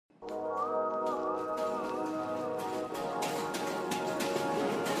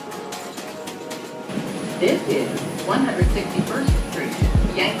This is 161st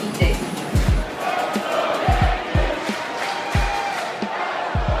Street, Yankee Stadium.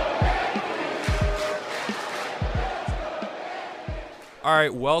 All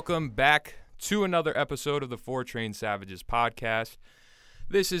right, welcome back to another episode of the Four Train Savages podcast.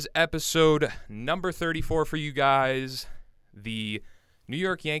 This is episode number 34 for you guys. The New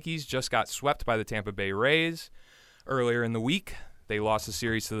York Yankees just got swept by the Tampa Bay Rays earlier in the week. They lost the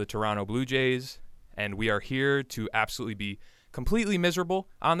series to the Toronto Blue Jays, and we are here to absolutely be completely miserable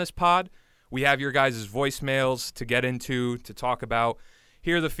on this pod. We have your guys' voicemails to get into, to talk about,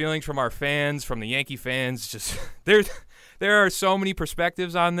 hear the feelings from our fans, from the Yankee fans. Just there are so many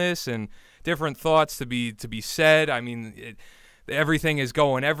perspectives on this and different thoughts to be said. I mean, everything is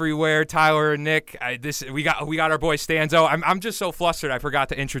going everywhere. Tyler and Nick, we got our boy Stanzo. I'm just so flustered. I forgot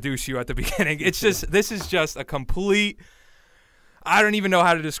to introduce you at the beginning. This is just a complete. I don't even know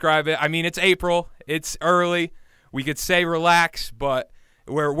how to describe it. I mean, it's April. It's early. We could say relax, but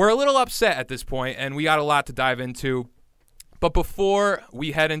we're a little upset at this point, and we got a lot to dive into. But before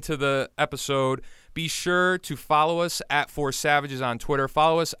we head into the episode, be sure to follow us at Four Savages on Twitter.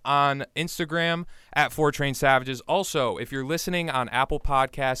 Follow us on Instagram at Four Train Savages. Also, if you're listening on Apple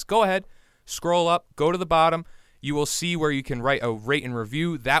Podcasts, go ahead, scroll up, go to the bottom. You will see where you can write a rate and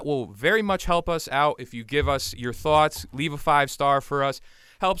review. That will very much help us out if you give us your thoughts. Leave a 5-star for us.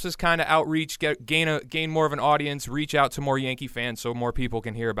 Helps us kind of outreach, gain more of an audience, reach out to more Yankee fans so more people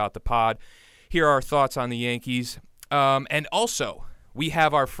can hear about the pod. Here are our thoughts on the Yankees. And also, we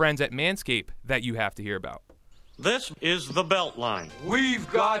have our friends at Manscaped that you have to hear about. This is the Beltline. We've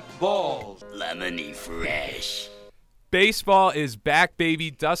got balls. Lemony fresh. Baseball is back,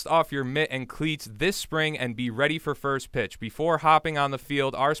 baby. Dust off your mitt and cleats this spring and be ready for first pitch. Before hopping on the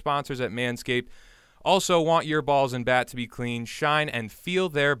field, our sponsors at Manscaped also want your balls and bat to be clean, shine, and feel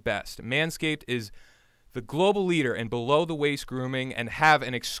their best. Manscaped is the global leader in below-the-waist grooming and have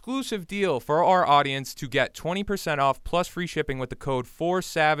an exclusive deal for our audience to get 20% off plus free shipping with the code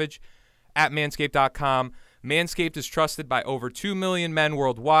 4SAVAGE at manscaped.com. Manscaped is trusted by over 2 million men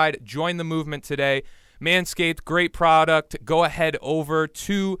worldwide. Join the movement today. Manscaped, great product. Go ahead over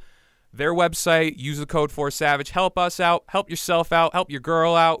to their website. Use the code 4SAVAGE. Help us out. Help yourself out. Help your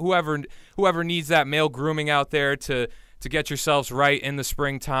girl out. Whoever needs that male grooming out there to get yourselves right in the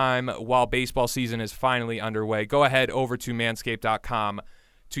springtime while baseball season is finally underway. Go ahead over to manscaped.com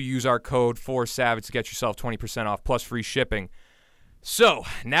to use our code 4SAVAGE to get yourself 20% off plus free shipping. So,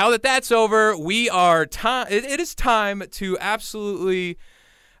 now that that's over, it is time to absolutely,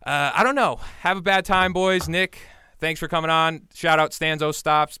 have a bad time, boys. Nick, thanks for coming on. Shout out Stanzo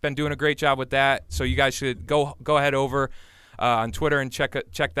Stops. Been doing a great job with that. So you guys should go ahead over on Twitter and check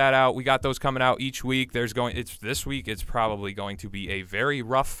that out. We got those coming out each week. This week it's probably going to be a very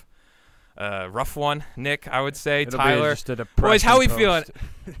rough one, Nick, I would say. It'll Tyler, boys, how we feeling?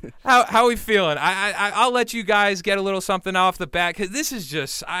 How we feeling? I'll let you guys get a little something off the bat because this is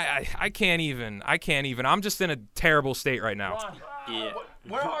just I can't even. I'm just in a terrible state right now. Yeah.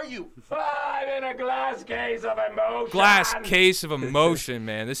 Where are you? I'm in a glass case of emotion. Glass case of emotion,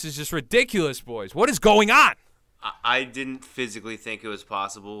 man. This is just ridiculous, boys. What is going on? I didn't physically think it was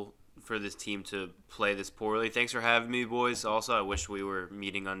possible for this team to play this poorly. Thanks for having me, boys. Also, I wish we were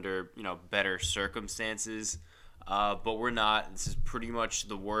meeting under better circumstances, but we're not. This is pretty much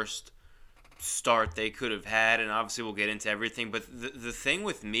the worst start they could have had, and obviously we'll get into everything. But the thing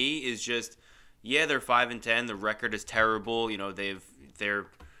with me is just, yeah, they're 5-10. The record is terrible. They're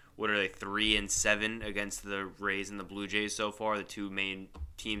 3-7 against the Rays and the Blue Jays so far, the two main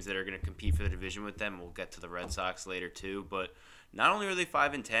teams that are going to compete for the division with them. We'll get to the Red Sox later too, but not only are they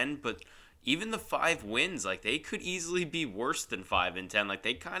 5-10, but even the 5 wins, they could easily be worse than 5-10.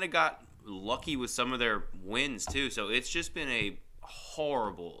 They kind of got lucky with some of their wins too. So it's just been a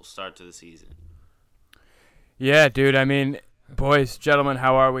horrible start to the season. Yeah, dude. I mean, boys, gentlemen,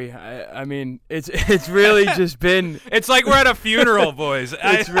 how are we? I mean, it's really just been. It's like we're at a funeral, boys.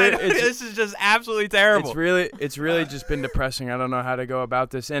 This is just absolutely terrible. It's really just been depressing. I don't know how to go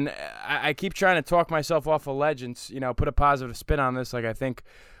about this, and I keep trying to talk myself off a ledge and put a positive spin on this, like I think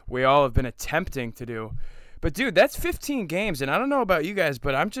we all have been attempting to do. But dude, that's 15 games, and I don't know about you guys,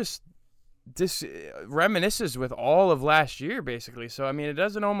 but I'm just this reminisces with all of last year, basically. So I mean, it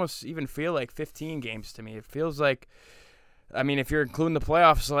doesn't almost even feel like 15 games to me. It feels like. I mean, if you're including the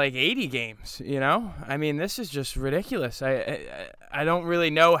playoffs, 80 games, I mean, this is just ridiculous. I don't really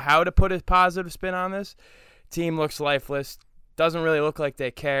know how to put a positive spin on this. Team looks lifeless. Doesn't really look like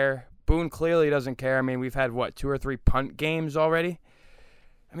they care. Boone clearly doesn't care. I mean, we've had, 2 or 3 punt games already?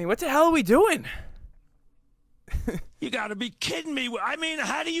 I mean, what the hell are we doing? You got to be kidding me. I mean,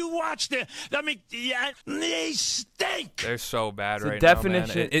 how do you watch them? I mean, yeah, they stink. They're so bad The right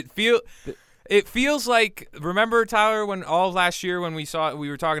definition- now, man. It feels like, remember, Tyler, when all of last year when we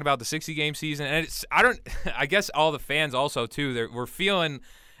were talking about the 60-game season, and I guess all the fans also too, we're feeling,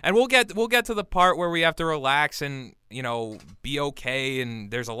 and we'll get to the part where we have to relax and, you know, be okay,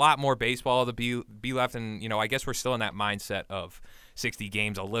 and there's a lot more baseball to be left, and, you know, I guess we're still in that mindset of 60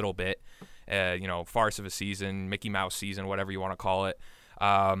 games a little bit, you know, farce of a season, Mickey Mouse season, whatever you want to call it,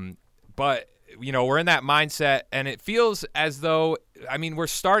 but you know, we're in that mindset, and it feels as though, I mean, we're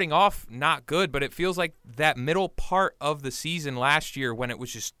starting off not good, but it feels like that middle part of the season last year when it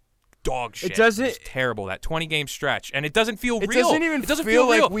was just dog shit. It was terrible, that 20-game stretch, and it doesn't feel real. It doesn't feel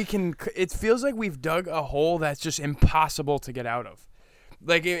like we can. It feels like we've dug a hole that's just impossible to get out of.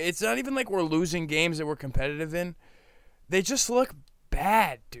 Like, it's not even like we're losing games that we're competitive in. They just look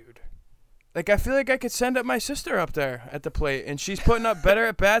bad, dude. Like, I feel like I could send up my sister up there at the plate, and she's putting up better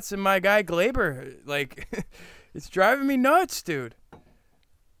at bats than my guy Glaber. Like, it's driving me nuts, dude.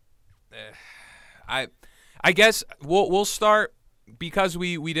 I guess we'll start, because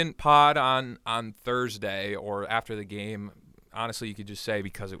we didn't pod on Thursday or after the game. Honestly, you could just say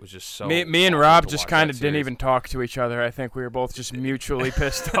because it was just so. Me and Rob just kind of didn't even talk to each other. I think we were both just mutually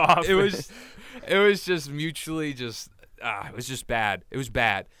pissed off. It was just mutually just. It was just bad. It was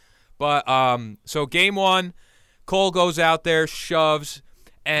bad. But so game one, Cole goes out there, shoves,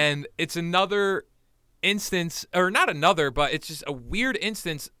 and it's another instance, or not another, but it's just a weird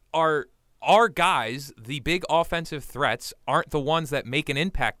instance. Our guys, the big offensive threats, aren't the ones that make an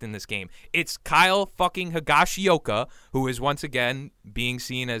impact in this game. It's Kyle fucking Higashioka, who is once again being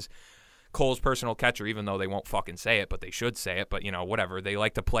seen as Cole's personal catcher, even though they won't fucking say it, but they should say it. But, you know, whatever. They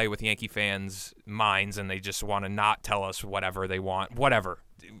like to play with Yankee fans' minds, and they just want to not tell us whatever they want. Whatever.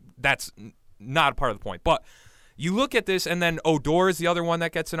 That's not a part of the point. But you look at this, and then Odor is the other one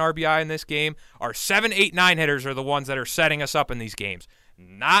that gets an RBI in this game. Our 7, 8, 9 hitters are the ones that are setting us up in these games,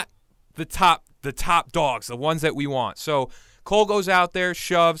 not the top dogs, the ones that we want. So Cole goes out there,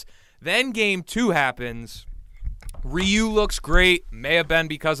 shoves. Then game two happens. Ryu looks great. May have been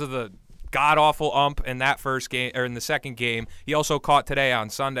because of the god-awful ump in that first game, or in the second game. He also caught today on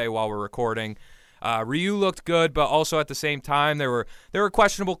Sunday while we're recording. Ryu looked good, but also at the same time there were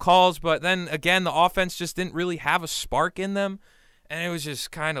questionable calls. But then again, the offense just didn't really have a spark in them, and it was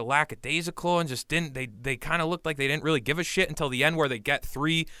just kind of lackadaisical, and just didn't. They kind of looked like they didn't really give a shit until the end, where they get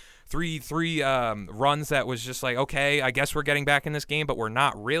three runs that was just like, okay, I guess we're getting back in this game, but we're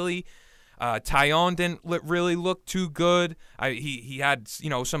not really. Taillon didn't really look too good. He had, you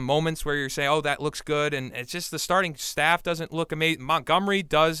know, some moments where you're saying, oh, that looks good, and it's just the starting staff doesn't look amazing. Montgomery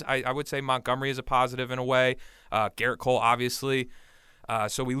does. I would say Montgomery is a positive in a way. Garrett Cole, obviously.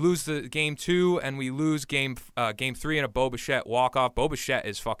 So we lose the game two, and we lose game three in a Bo Bichette walk-off. Bo Bichette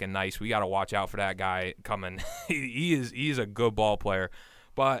is fucking nice. We got to watch out for that guy coming. He is a good ball player.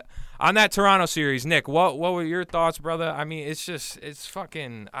 But on that Toronto series, Nick, what were your thoughts, brother? I mean, it's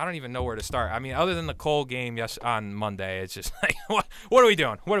fucking, I don't even know where to start. I mean, other than the Cole game on Monday, it's just like, what are we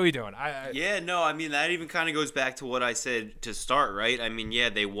doing? What are we doing? Yeah, no, I mean, that even kind of goes back to what I said to start, right? I mean, yeah,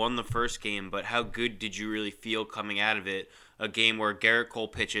 they won the first game, but how good did you really feel coming out of it? A game where Garrett Cole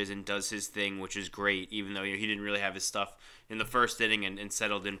pitches and does his thing, which is great, even though, you know, he didn't really have his stuff in the first inning and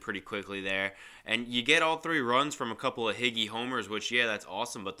settled in pretty quickly there. And you get all three runs from a couple of Higgy homers, which, yeah, that's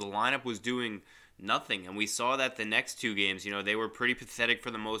awesome, but the lineup was doing nothing. And we saw that the next two games, you know, they were pretty pathetic for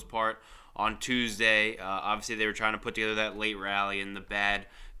the most part. On Tuesday, obviously they were trying to put together that late rally and the bad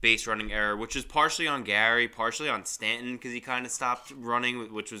base running error, which is partially on Gary, partially on Stanton, because he kind of stopped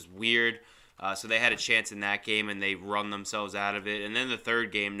running, which was weird. So they had a chance in that game, and they run themselves out of it. And then the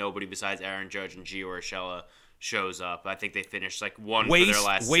third game, nobody besides Aaron Judge and Gio Urshela shows up. I think they finished like one for their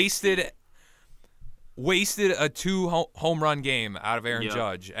last wasted a 2 home run game out of Aaron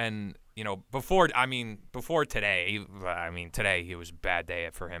Judge. And, you know, before today, today he was a bad day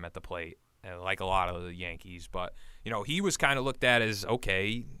for him at the plate, like a lot of the Yankees. But, you know, he was kind of looked at as,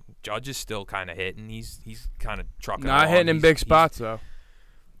 okay, Judge is still kind of hitting. He's kind of trucking Not along. hitting in big spots, though.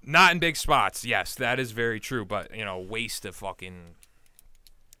 Not in big spots, yes, that is very true. But, you know, waste a fucking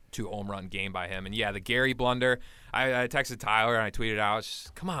 2 home run game by him. And yeah, the Gary blunder. I texted Tyler and I tweeted out,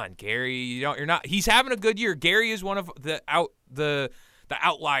 come on, Gary, you're not. He's having a good year. Gary is one of the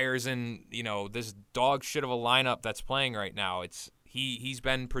outliers in, you know, this dog shit of a lineup that's playing right now. He's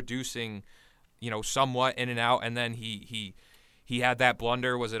been producing, you know, somewhat in and out, and then he had that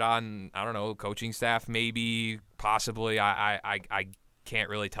blunder. Was it on, I don't know, coaching staff maybe, possibly? I can't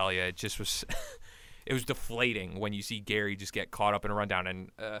really tell you. It just was it was deflating when you see Gary just get caught up in a rundown.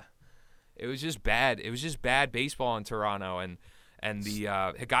 And It was just bad. It was just bad baseball in Toronto, and the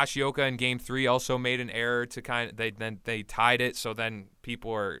Higashioka in Game 3 also made an error to they tied it. So then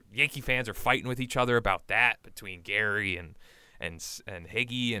Yankee fans are fighting with each other about that between Gary and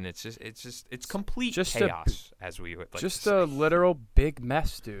Higgy, and it's complete chaos, as we would like just to say. a literal big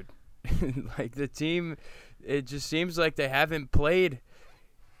mess, dude. Like the team, it just seems like they haven't played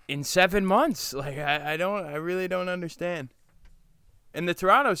in 7 months. Like I really don't understand. And the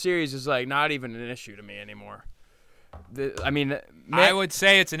Toronto series is like not even an issue to me anymore. I would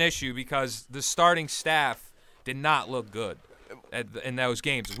say it's an issue because the starting staff did not look good in those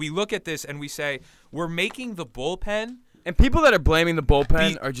games. We look at this and we say we're making the bullpen. And people that are blaming the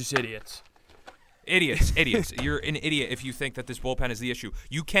bullpen are just idiots. Idiots. You're an idiot if you think that this bullpen is the issue.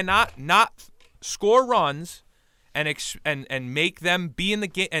 You cannot not score runs and make them be in the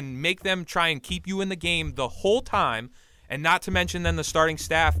game and make them try and keep you in the game the whole time. And not to mention then the starting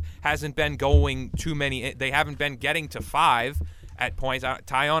staff hasn't been going too many. They haven't been getting to 5 at points.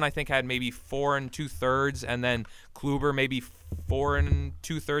 Taillon, I think, had maybe 4 2/3, and then Kluber maybe 4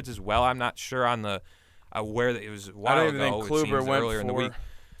 2/3 as well. I'm not sure on the where it was a while ago. Think Kluber went earlier in the week.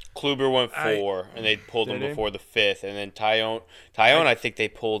 Kluber went 4, and they pulled him before the 5th, and then Taillon, I think they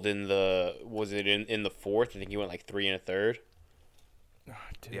pulled in the in the 4th? I think he went like 3 1/3. Oh,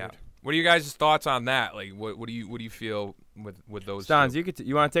 dude. Yeah. What are you guys' thoughts on that? Like, what do you feel with those? Stons, two?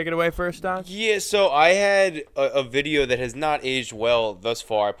 you want to take it away first, Stons? Yeah, so I had a video that has not aged well thus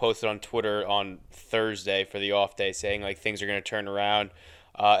far. I posted on Twitter on Thursday for the off day saying, like, things are going to turn around.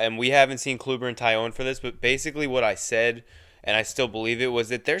 And we haven't seen Kluber and Taillon for this, but basically what I said, and I still believe it, was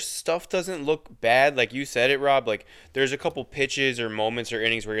that their stuff doesn't look bad. Like you said it, Rob. Like, there's a couple pitches or moments or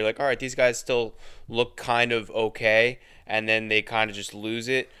innings where you're like, all right, these guys still look kind of okay, and then they kind of just lose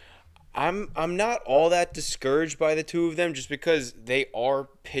it. I'm not all that discouraged by the two of them just because they are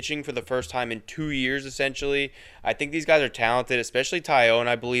pitching for the first time in 2 years, essentially. I think these guys are talented, especially Taillon,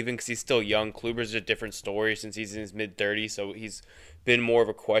 I believe in, because he's still young. Kluber's a different story since he's in his mid-30s, so he's been more of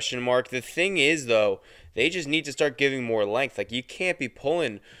a question mark. The thing is, though, they just need to start giving more length. Like, you can't be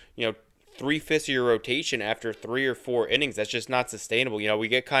pulling, 3/5 of your rotation after 3 or 4 innings. That's just not sustainable. We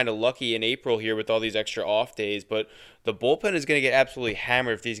get kind of lucky in April here with all these extra off days, but the bullpen is going to get absolutely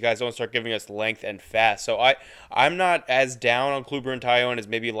hammered if these guys don't start giving us length and fast. So I'm not as down on Kluber and Taillon as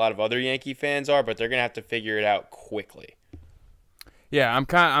maybe a lot of other Yankee fans are, but they're going to have to figure it out quickly. Yeah, I'm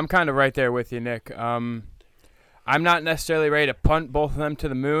kind of right there with you, Nick. I'm not necessarily ready to punt both of them to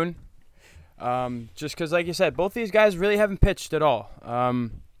the moon, just because, like you said, both these guys really haven't pitched at all.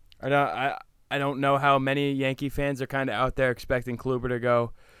 I don't know how many Yankee fans are kind of out there expecting Kluber to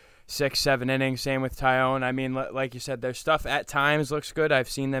go 6-7 innings. Same with Taillon. I mean, like you said, their stuff at times looks good. I've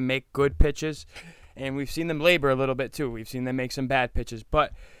seen them make good pitches, and we've seen them labor a little bit too. We've seen them make some bad pitches,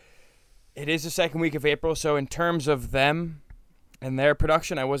 but it is the second week of April, so in terms of them and their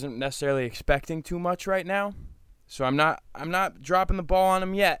production, I wasn't necessarily expecting too much right now. So I'm not dropping the ball on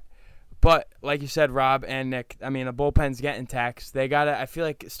them yet. But like you said, Rob and Nick, I mean, the bullpen's getting taxed. I feel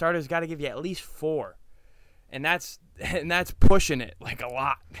like starters got to give you at least 4. And that's pushing it like a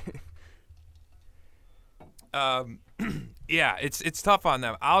lot. Yeah, it's tough on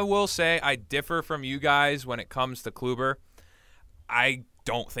them. I will say I differ from you guys when it comes to Kluber. I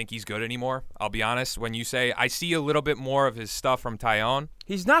don't think he's good anymore. I'll be honest. When you say I see a little bit more of his stuff from Taillon.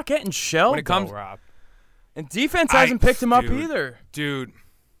 He's not getting shelled, when it comes, though, Rob. And defense hasn't picked him up either.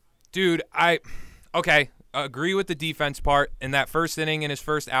 Dude, I agree with the defense part. In that first inning in his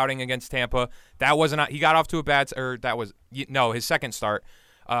first outing against Tampa, he got off to a bad his second start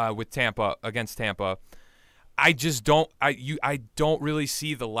with Tampa against Tampa. I just don't really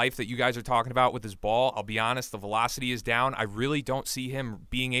see the life that you guys are talking about with his ball. I'll be honest, the velocity is down. I really don't see him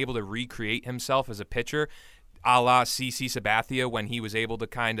being able to recreate himself as a pitcher, a la CC Sabathia, when he was able to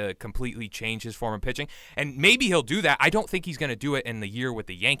kind of completely change his form of pitching. And maybe he'll do that. I don't think he's going to do it in the year with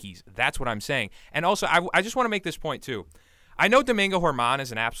the Yankees. That's what I'm saying. And also, I just want to make this point, too. I know Domingo Germán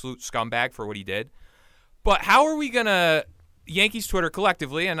is an absolute scumbag for what he did, but how are we going to – Yankees Twitter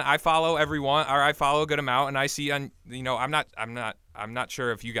collectively, and I follow everyone, or I follow a good amount, and I see on, I'm not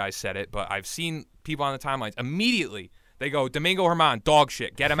sure if you guys said it, but I've seen people on the timelines immediately. They go, Domingo Germán, dog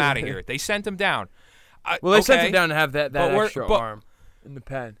shit, get him out of here. They sent him down. They sent him down to have that extra arm in the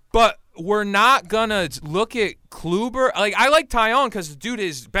pen. But we're not gonna look at Kluber. Like, I like Taillon because the dude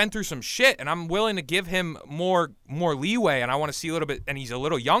has been through some shit, and I'm willing to give him more leeway, and I want to see a little bit. And he's a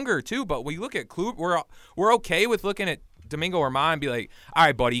little younger too. But we look at Kluber, we're okay with looking at Domingo Germán and be like, all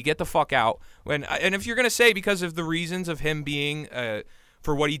right, buddy, get the fuck out. And if you're gonna say because of the reasons of him being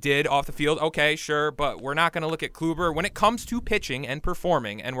for what he did off the field. Okay, sure, but we're not going to look at Kluber when it comes to pitching and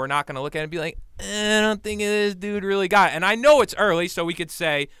performing, and we're not going to look at it and be like, I don't think this dude really got it. And I know it's early, so we could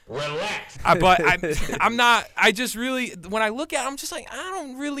say, Relax. but I'm not. I just really, when I look at it, I'm just like, I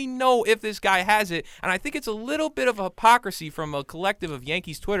don't really know if this guy has it. And I think it's a little bit of hypocrisy from a collective of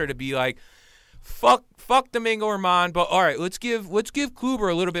Yankees Twitter to be like, fuck Domingo Germán, but all right, let's give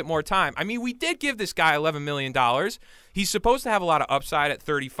Kluber a little bit more time. I mean, we did give this guy $11 million. He's supposed to have a lot of upside at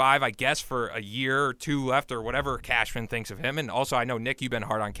 35, I guess, for a year or two left or whatever Cashman thinks of him. And also, I know, Nick, you've been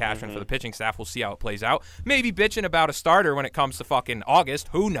hard on Cashman for the pitching staff. We'll see how it plays out. Maybe bitching about a starter when it comes to fucking August.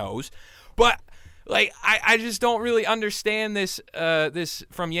 Who knows? But, like, I just don't really understand this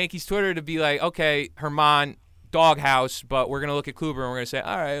from Yankees Twitter to be like, okay, Germán, doghouse, but we're going to look at Kluber and we're going to say,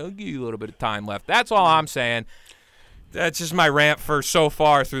 all right, I'll give you a little bit of time left. That's all I'm saying. That's just my rant for so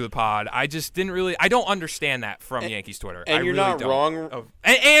far through the pod. I just didn't really – I don't understand that from Yankees Twitter. And you're really not don't. wrong.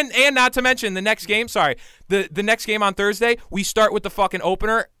 And not to mention the next game, sorry, the next game on Thursday, we start with the fucking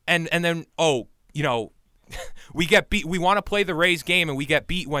opener and then, we get beat. We want to play the Rays game, and we get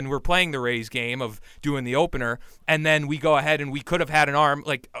beat when we're playing the Rays game of doing the opener. And then we go ahead and we could have had an arm.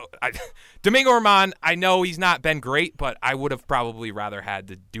 Like Domingo Germán, I know he's not been great, but I would have probably rather had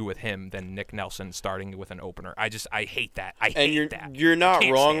to do with him than Nick Nelson starting with an opener. I hate that. You're not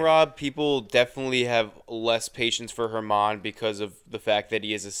wrong, Rob. People definitely have less patience for Germán because of the fact that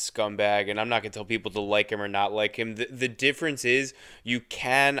he is a scumbag, and I'm not going to tell people to like him or not like him. The difference is you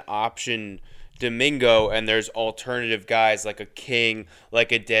can option Domingo, and there's alternative guys like a King,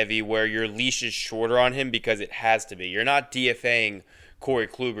 like a Devi, where your leash is shorter on him because it has to be. You're not DFAing Corey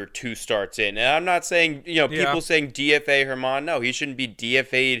Kluber 2 starts in. And I'm not saying, people saying DFA Germán. No, he shouldn't be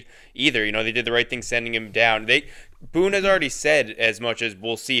DFA'd either. They did the right thing sending him down. Boone has already said as much as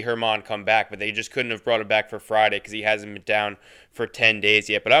we'll see Germán come back, but they just couldn't have brought him back for Friday because he hasn't been down for 10 days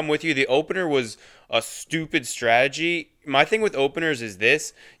yet. But I'm with you. The opener was a stupid strategy. My thing with openers is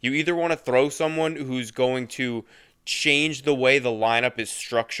this. You either want to throw someone who's going to change the way the lineup is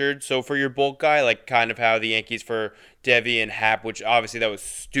structured. So for your bulk guy, like kind of how the Yankees for Devi and Happ, which obviously that was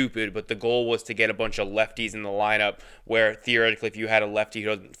stupid, but the goal was to get a bunch of lefties in the lineup where theoretically if you had a lefty who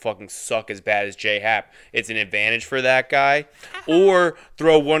doesn't fucking suck as bad as J Happ, it's an advantage for that guy. Or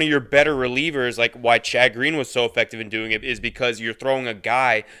throw one of your better relievers, like why Chad Green was so effective in doing it is because you're throwing a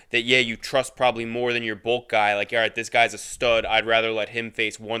guy that, you trust probably more than your bulk guy. Like, all right, this guy's a stud. I'd rather let him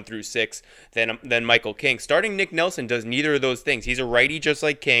face 1 through 6 than Michael King. Starting Nick Nelson does neither of those things. He's a righty just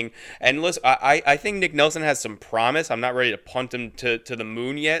like King. And listen, I think Nick Nelson has some promise. I'm not ready to punt him to the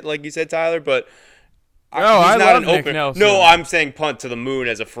moon yet, like you said, Tyler, but I love Nick Nelson. No, I'm saying punt to the moon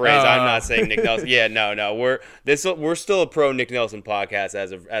as a phrase. I'm not saying Nick Nelson. Yeah, no. We're still a pro Nick Nelson podcast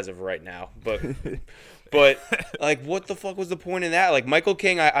as of right now. But like, what the fuck was the point in that? Like, Michael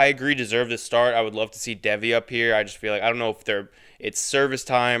King, I agree, deserved to start. I would love to see Devi up here. I just feel like I don't know if it's service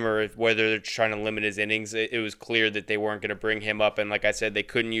time or whether they're trying to limit his innings. It was clear that they weren't going to bring him up, and like I said, they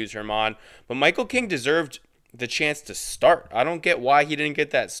couldn't use Germán. But Michael King deserved the chance to start. I don't get why he didn't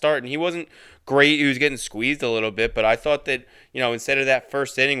get that start, and he wasn't great. He was getting squeezed a little bit, but I thought that, instead of that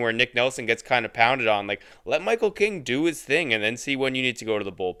first inning where Nick Nelson gets kind of pounded on, like, let Michael King do his thing and then see when you need to go to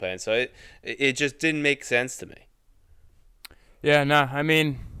the bullpen. So it just didn't make sense to me. Yeah, no, I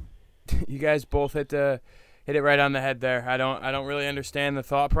mean, you guys both hit it right on the head there. I don't really understand the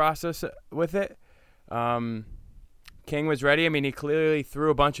thought process with it. King was ready. I mean, he clearly threw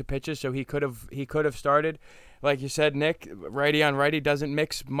a bunch of pitches, so he could have started. Like you said, Nick, righty on righty doesn't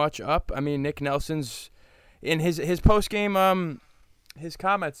mix much up. I mean, Nick Nelson's in his post game his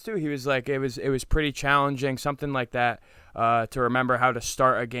comments too. He was like, it was pretty challenging, something like that, to remember how to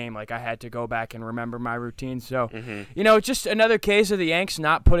start a game. Like, I had to go back and remember my routine. So, just another case of the Yanks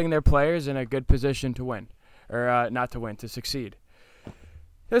not putting their players in a good position to win, or not to win, to succeed.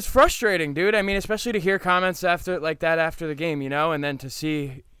 It's frustrating, dude. I mean, especially to hear comments after the game, and then to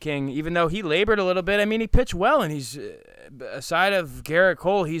see King, even though he labored a little bit. I mean, he pitched well, and he's aside of Garrett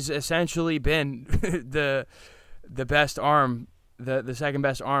Cole, he's essentially been the best arm, the second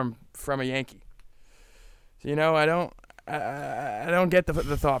best arm from a Yankee. I don't get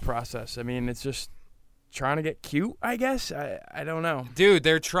the thought process. I mean, it's just trying to get cute, I guess. I don't know, dude.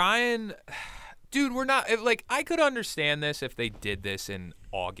 They're trying. Dude, we're not like, I could understand this if they did this in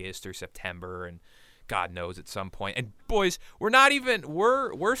August or September, and God knows at some point. And boys,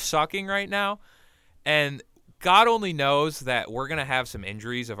 we're sucking right now, and God only knows that we're gonna have some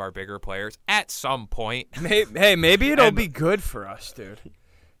injuries of our bigger players at some point. Hey, maybe it'll be good for us, dude.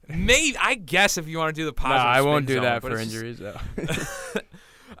 Maybe, I guess, if you want to do the positive. No, I won't do zone, that for injuries though.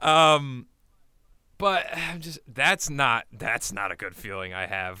 But that's not a good feeling I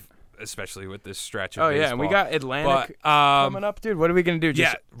have, especially with this stretch of Oh baseball. yeah, and we got Atlantic But, coming up, dude. What are we gonna do?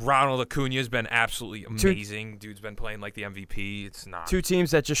 Yeah, Ronald Acuna's been absolutely amazing. Dude's been playing like the MVP. It's not two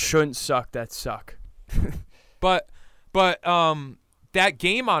teams that just shouldn't suck that suck. But that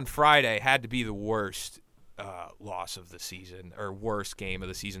game on Friday had to be the worst loss of the season, or worst game of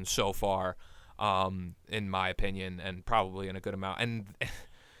the season so far, in my opinion, and probably in a good amount. And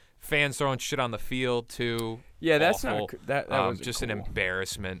fans throwing shit on the field too. Yeah, that's awful. not that was just cool. an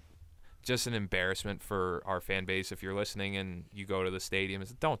embarrassment. Just an embarrassment for our fan base. If you're listening and you go to the stadium,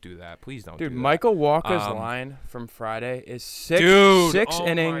 don't do that. Please don't. Dude, do that. Michael Walker's line from Friday is six oh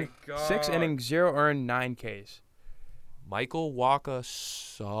inning, my God. 6 innings, 0 earned, 9 Ks. Michael Walker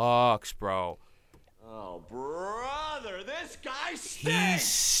sucks, bro. Oh, brother, this guy He stinks.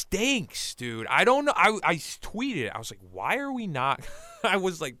 stinks, dude. I don't know. I tweeted it. I was like, why are we not? I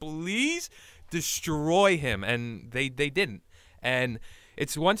was like, please destroy him. And they didn't. And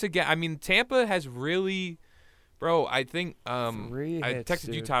it's once again, I mean, Tampa has really, bro, I think, I 3 hits, texted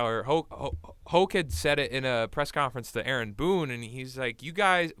you, dude. Tyler. Hoke had said it in a press conference to Aaron Boone, and he's like, you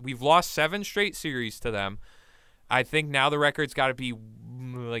guys, we've lost 7 straight series to them. I think now the record's got to be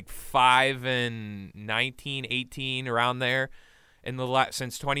like 5-19, 18, around there in the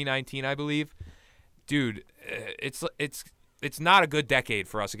since 2019, I believe. Dude, it's not a good decade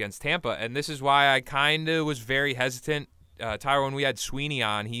for us against Tampa, and this is why I kind of was very hesitant. Tyler, when we had Sweeney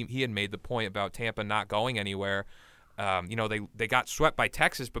on, he had made the point about Tampa not going anywhere. They got swept by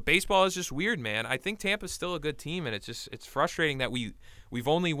Texas, but baseball is just weird, man. I think Tampa's still a good team, and it's frustrating that we've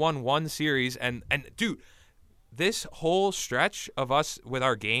only won 1 series, and dude, this whole stretch of us with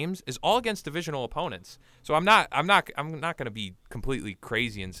our games is all against divisional opponents. So I'm not going to be completely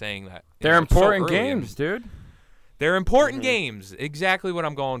crazy in saying that. They're It's so important early games, dude. They're important games. Exactly what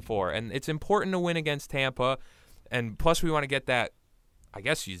I'm going for. And it's important to win against Tampa. And plus we want to get that, I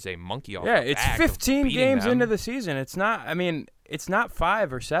guess you'd say, monkey off. Yeah, our it's back of 15 beating games them. into the season. It's not not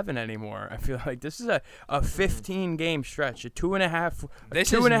 5 or 7 anymore. I feel like this is a 15-game stretch, a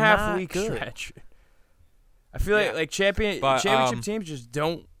 2.5 week good. stretch. I feel like championship teams just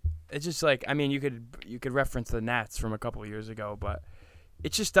don't. It's just like, I mean, you could reference the Nats from a couple of years ago, but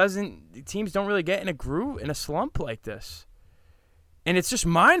it just doesn't. Teams don't really get in a groove, in a slump like this, and it's just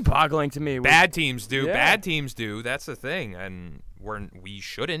mind-boggling to me. Bad teams do. Yeah. Bad teams do. That's the thing, and we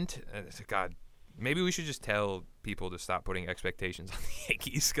shouldn't. God, maybe we should just tell people to stop putting expectations on the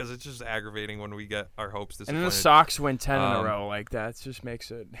Yankees, because it's just aggravating when we get our hopes disappointed. And then the Sox win 10 in a row. Like, that just makes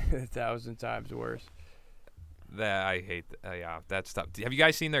it 1,000 times worse. That I hate. Yeah, that's tough. Have you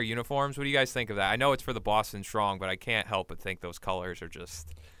guys seen their uniforms? What do you guys think of that? I know it's for the Boston Strong, but I can't help but think those colors are just.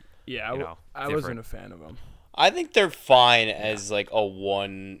 Yeah, I different. wasn't a fan of them. I think they're fine as like a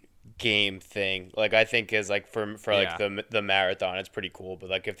 1-game thing. Like I think as like for like the marathon, it's pretty cool. But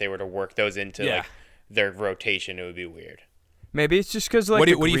like if they were to work those into like their rotation, it would be weird. Maybe it's just because like What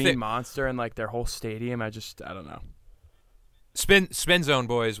do the you Green think? Monster and like their whole stadium. I don't know. Spin zone,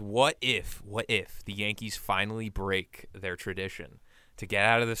 boys. What if the Yankees finally break their tradition? To get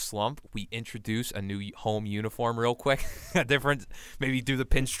out of the slump, we introduce a new home uniform real quick. A different, maybe do the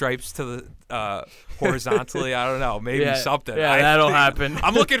pinstripes to the horizontally. I don't know, maybe something. Yeah, that'll happen.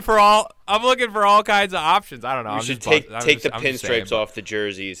 I'm looking for all kinds of options. I don't know. We should take the pinstripes off the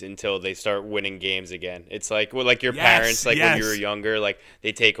jerseys until they start winning games again. It's like your parents, like when you were younger, like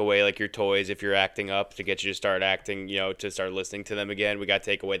they take away like your toys if you're acting up to get you to start acting, to start listening to them again. We got to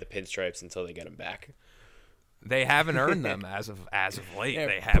take away the pinstripes until they get them back. They haven't earned them as of late. Yeah,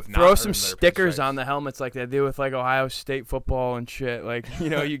 they have not. Throw some earned their stickers pinstripes. on the helmets like they do with like Ohio State football and shit. Like,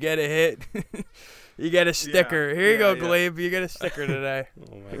 you get a hit, you get a sticker. Here you go, Glebe. You get a sticker today.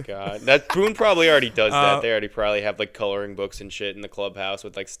 Oh my God, that Boone probably already does that. They already probably have like coloring books and shit in the clubhouse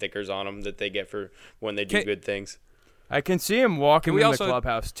with like stickers on them that they get for when they do good things. I can see him walking in the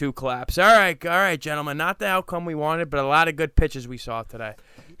clubhouse. 2 claps. All right, gentlemen. Not the outcome we wanted, but a lot of good pitches we saw today.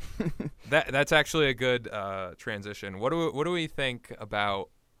 That's actually a good transition. What do we think about?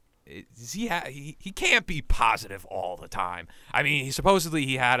 He can't be positive all the time. I mean, he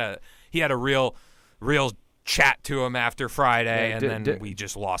had a real chat to him after Friday, and then we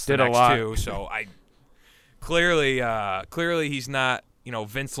just lost the next 2. So I clearly he's not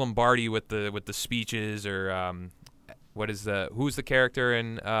Vince Lombardi with the speeches or who's the character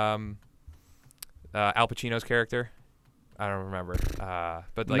in Al Pacino's character? I don't remember,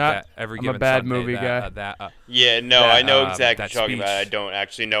 but like that every I'm given a bad Sunday, movie guy. I know exactly what you're talking about. I don't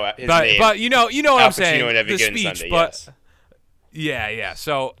actually know his name. But you know what Al I'm saying. Pacino in Every The Given speech, Sunday, but yes. yeah.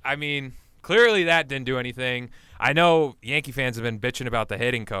 So I mean, clearly that didn't do anything. I know Yankee fans have been bitching about the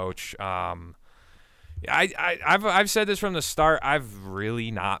hitting coach. I've said this from the start. I've really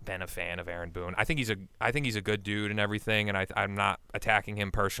not been a fan of Aaron Boone. I think he's a good dude and everything, and I'm not attacking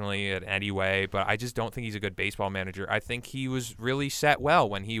him personally in any way, but I just don't think he's a good baseball manager. I think he was really set well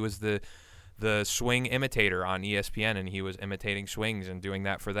when he was the swing imitator on ESPN, and he was imitating swings and doing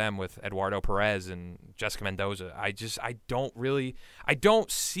that for them with Eduardo Perez and Jessica Mendoza. I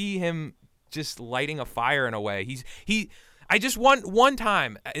don't see him just lighting a fire in a way. I just want one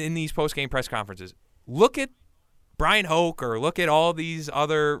time in these post-game press conferences, look at Brian Hoke or look at all these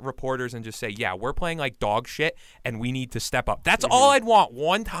other reporters and just say, yeah, we're playing like dog shit and we need to step up. That's all I'd want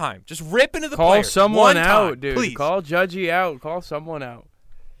one time. Just rip into the Call players. someone one out, time, dude. please. Call Judgy out. Call someone out.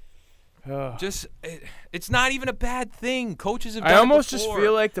 It's not even a bad thing. Coaches have done I almost it before. just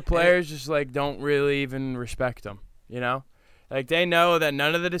feel like the players just like don't really even respect him, you know? Like they know that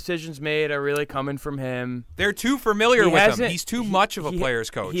none of the decisions made are really coming from him. They're too familiar with him. He's too much of a player's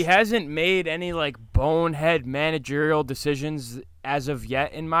coach. He hasn't made any like bonehead managerial decisions as of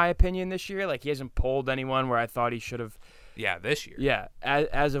yet, in my opinion, this year. Like he hasn't pulled anyone where I thought he should have. Yeah, this year. Yeah,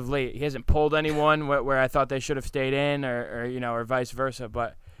 as of late, he hasn't pulled anyone where I thought they should have stayed in, or vice versa.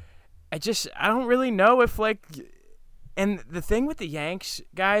 But I don't really know if like. And the thing with the Yanks,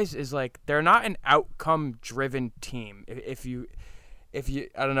 guys, is like they're not an outcome-driven team. If you,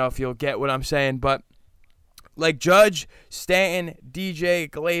 I don't know if you'll get what I'm saying, but like Judge, Stanton, DJ,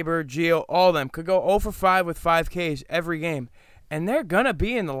 Glaber, Gio, all of them could go 0 for 5 with 5 Ks every game, and they're gonna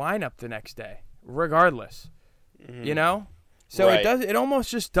be in the lineup the next day, regardless. Mm-hmm. You know, so right. It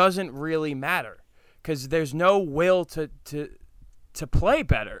almost just doesn't really matter because there's no will to play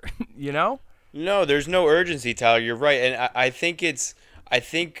better. You know. No, there's no urgency, Tyler. You're right, and I think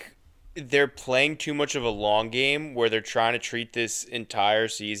they're playing too much of a long game where they're trying to treat this entire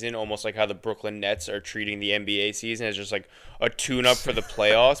season almost like how the Brooklyn Nets are treating the NBA season as just like a tune-up for the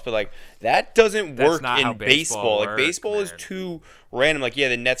playoffs. But like that doesn't work in baseball. Like baseball is too random. Like, yeah,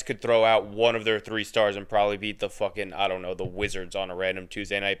 the Nets could throw out one of their 3 stars and probably beat the fucking, I don't know, the Wizards on a random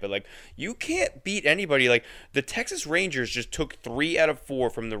Tuesday night. But like you can't beat anybody. Like the Texas Rangers just took 3 out of 4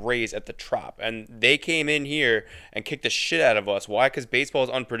 from the Rays at the Trop, and they came in here and kicked the shit out of us. Why? Because baseball is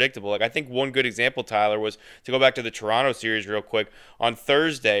unpredictable. Like I think one good example, Tyler, was to go back to the Toronto series real quick. On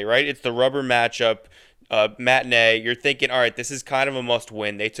Thursday, right? It's the rubber matchup. Matinee, you're thinking, all right, this is kind of a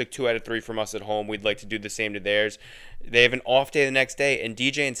must-win. They took 2 out of 3 from us at home. We'd like to do the same to theirs. They have an off day the next day, and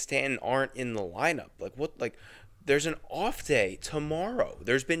DJ and Stanton aren't in the lineup. Like, what? Like, there's an off day tomorrow.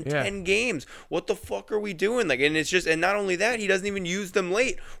 There's been 10 games. What the fuck are we doing? Like, and it's just, and not only that, he doesn't even use them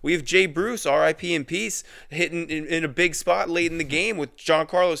late. We have Jay Bruce, R.I.P. in peace, hitting in a big spot late in the game with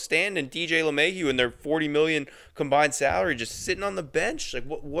Giancarlo Stanton and DJ LeMahieu and their $40 million combined salary just sitting on the bench. Like,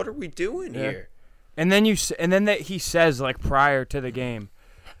 what are we doing here? And then he says like prior to the game,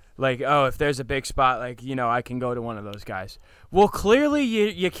 like, oh, if there's a big spot, like, you know, I can go to one of those guys. Well, clearly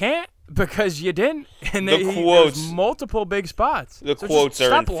you can't because you didn't. And there's multiple big spots. The quotes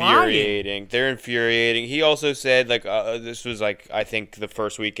are infuriating. Lying. They're infuriating. He also said, like, this was like I think the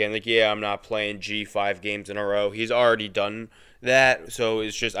first weekend, like, yeah, I'm not playing G5 games in a row. He's already done that, so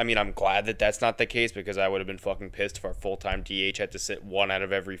it's just, I mean, I'm glad that that's not the case because I would have been fucking pissed if our full-time DH had to sit 1 out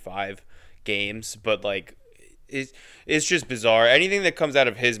of every 5 games, but like it's just bizarre. Anything that comes out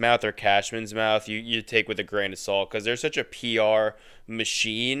of his mouth or Cashman's mouth, you take with a grain of salt because they're such a PR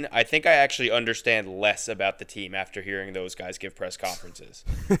machine. I think I actually understand less about the team after hearing those guys give press conferences.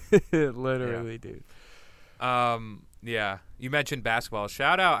 Literally, dude. Yeah, you mentioned basketball.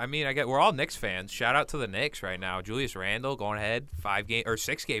 Shout out. I mean, we're all Knicks fans. Shout out to the Knicks right now. Julius Randle going ahead,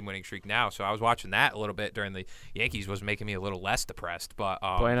 6-game winning streak now. So I was watching that a little bit during the Yankees, was making me a little less depressed. But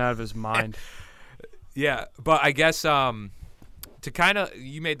playing out of his mind. Yeah, but I guess to kind of,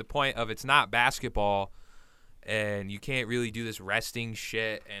 you made the point of it's not basketball, and you can't really do this resting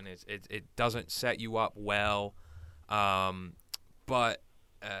shit, and it doesn't set you up well. But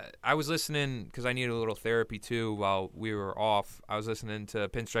I was listening because I needed a little therapy too while we were off. I was listening to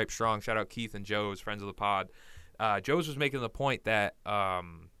Pinstripe Strong. Shout out Keith and Joe's, friends of the pod. Joe's was making the point that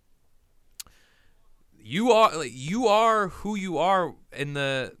you are who you are in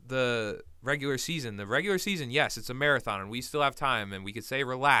the regular season. The regular season, yes, it's a marathon, and we still have time, and we could say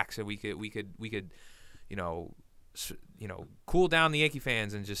relax, and we could cool down the Yankee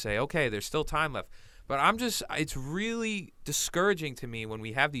fans and just say, okay, there's still time left. But it's really discouraging to me when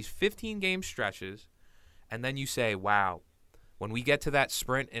we have these 15-game stretches, and then you say, wow, when we get to that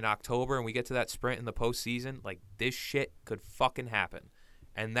sprint in October and we get to that sprint in the postseason, like, this shit could fucking happen.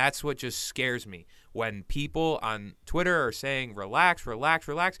 And that's what just scares me. When people on Twitter are saying, relax, relax,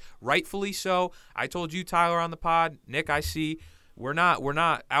 relax, rightfully so. I told you, Tyler, on the pod, Nick, I see, we're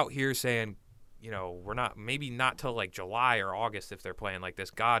not out here saying, we're not till like July or August if they're playing like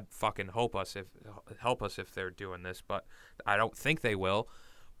this. God fucking help us if they're doing this, but I don't think they will.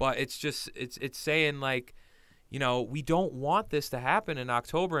 But it's just it's saying like, we don't want this to happen in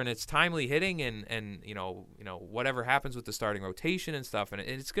October, and it's timely hitting, and whatever happens with the starting rotation and stuff, and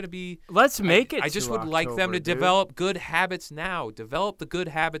it's going to be. Let's make it. I just to would October, like them to dude. develop good habits now. Develop the good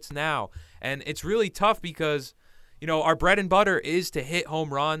habits now, and it's really tough because, our bread and butter is to hit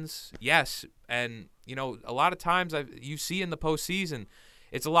home runs. Yes, and a lot of times you see in the postseason,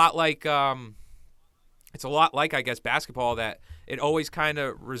 it's a lot like I guess basketball, that it always kind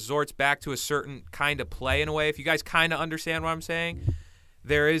of resorts back to a certain kind of play in a way. If you guys kind of understand what I'm saying,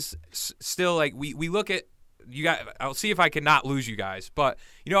 there is still like we look at you guys. I'll see if I can not lose you guys, but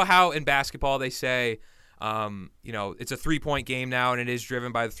you know how in basketball they say, it's a 3-point game now, and it is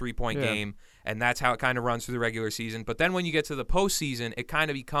driven by the 3-point game, and that's how it kind of runs through the regular season. But then when you get to the postseason, it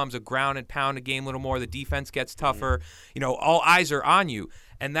kind of becomes a ground and pound a game a little more. The defense gets tougher. All eyes are on you.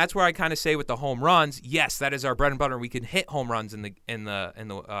 And that's where I kind of say with the home runs, yes, that is our bread and butter. We can hit home runs in the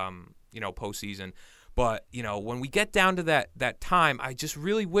postseason. But when we get down to that time, I just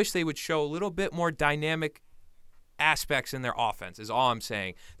really wish they would show a little bit more dynamic aspects in their offense. Is all I'm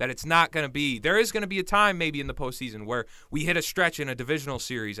saying. That it's not going to be. There is going to be a time maybe in the postseason where we hit a stretch in a divisional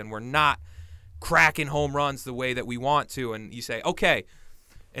series and we're not cracking home runs the way that we want to, and you say, okay,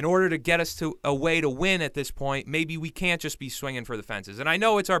 in order to get us to a way to win at this point, maybe we can't just be swinging for the fences. And I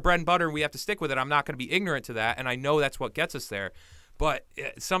know it's our bread and butter and we have to stick with it. I'm not going to be ignorant to that, and I know that's what gets us there. But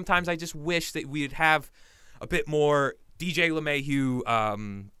sometimes I just wish that we'd have a bit more DJ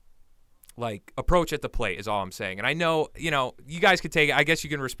LeMahieu approach at the plate is all I'm saying. And I know, you guys could take it. I guess you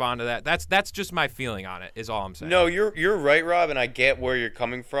can respond to that. That's just my feeling on it is all I'm saying. No, you're right, Rob, and I get where you're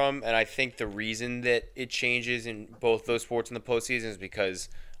coming from. And I think the reason that it changes in both those sports in the postseason is because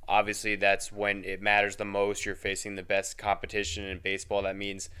obviously that's when it matters the most. You're facing the best competition in baseball. That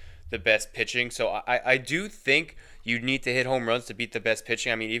means the best pitching. So I do think you need to hit home runs to beat the best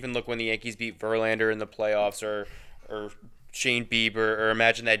pitching. I mean, even look when the Yankees beat Verlander in the playoffs or Shane Bieber, or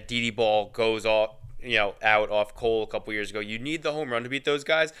imagine that Didi ball goes off, out off Cole a couple years ago. You need the home run to beat those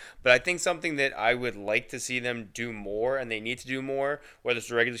guys. But I think something that I would like to see them do more, and they need to do more, whether it's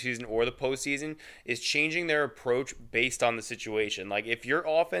the regular season or the postseason, is changing their approach based on the situation. Like if your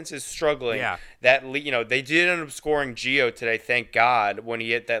offense is struggling, they did end up scoring Gio today, thank God, when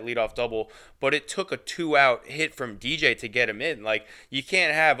he hit that leadoff double. But it took a 2-out hit from DJ to get him in. Like, you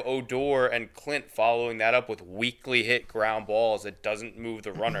can't have Odor and Clint following that up with weakly hit ground balls that doesn't move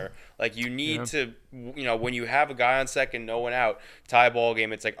the runner. Like, you need to, when you have a guy on second, no one out, tie ball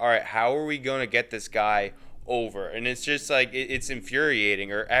game, it's like, all right, how are we going to get this guy over? And it's just like, it's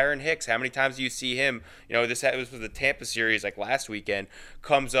infuriating. Or Aaron Hicks, how many times do you see him, this was the Tampa series like last weekend,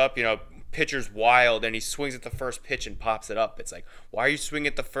 comes up, pitcher's wild and he swings at the first pitch and pops it up. It's like, why are you swinging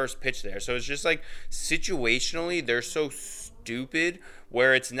at the first pitch there? So it's just like situationally they're so stupid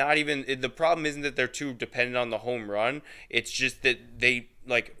where it's not even, the problem isn't that they're too dependent on the home run. It's just that they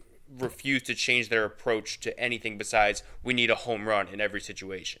refuse to change their approach to anything besides we need a home run in every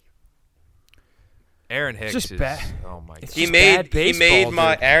situation. Aaron Hicks just is bad. Oh my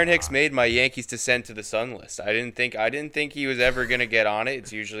god. Aaron Hicks made my Yankees to send to the Sun list. I didn't think he was ever gonna get on it.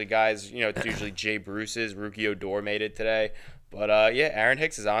 It's usually guys, it's usually Jay Bruce's. Rookie Odor made it today. But Aaron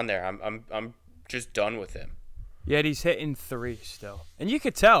Hicks is on there. I'm just done with him. Yet he's hitting 3 still. And you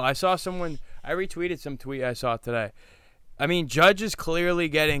could tell. I retweeted some tweet I saw today. I mean, Judge is clearly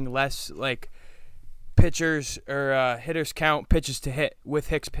getting less pitchers or hitters count pitches to hit with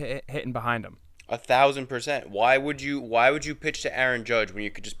Hicks hitting behind him. 1,000%. Why would you pitch to Aaron Judge when you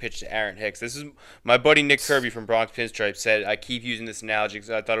could just pitch to Aaron Hicks? This is my buddy Nick Kirby from Bronx Pinstripe said. I keep using this analogy because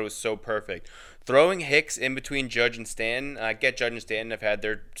I thought it was so perfect. Throwing Hicks in between Judge and Stanton. I get Judge and Stanton have had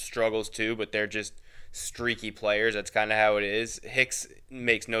their struggles too, but they're just streaky players. That's kind of how it is. Hicks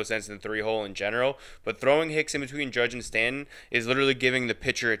makes no sense in the 3-hole in general, but throwing Hicks in between Judge and Stanton is literally giving the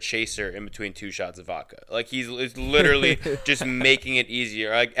pitcher a chaser in between 2 shots of vodka. Like he's literally just making it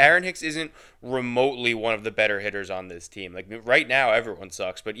easier. Like Aaron Hicks isn't remotely one of the better hitters on this team. Like right now everyone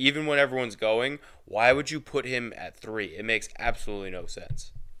sucks, but even when everyone's going, why would you put him at 3? It makes absolutely no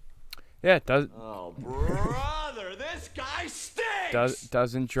sense. Yeah, it does. Oh, brother, this guy stinks!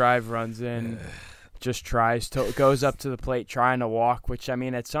 Doesn't drive runs in. Just goes up to the plate trying to walk, which, I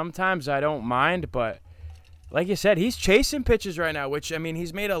mean, sometimes I don't mind, but like you said, he's chasing pitches right now, which, I mean,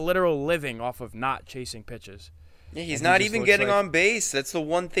 he's made a literal living off of not chasing pitches. Yeah, he's not even getting on base. That's the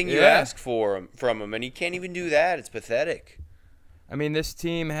one thing you ask from him, and he can't even do that. It's pathetic. I mean, this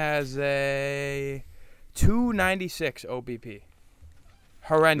team has a 296 OBP.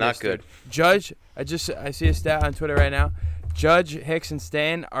 horrendous. Not good. Dude. Judge, I see a stat on Twitter right now. Judge, Hicks, and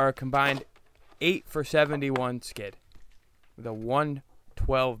Stan are a combined 8 for 71 skid with a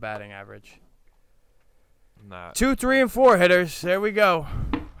 112 batting average. Nah. 2, 3, and 4 hitters. There we go.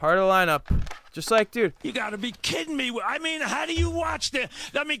 Heart of the lineup. Just like, dude. You got to be kidding me. I mean, how do you watch the?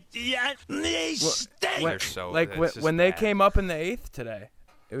 I mean, yeah, they stink. They're so Like it's just when they bad. came up in the 8th today,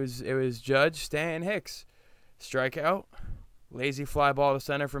 it was Judge, Stan, Hicks. Strikeout, lazy fly ball to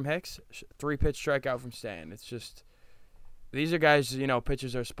center from Hicks, 3-pitch strikeout from Stan. It's just these are guys,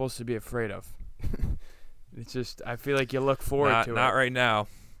 pitchers are supposed to be afraid of. It's just I feel like you look forward to it. Not right now.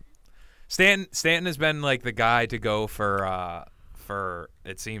 Stanton has been like the guy to go for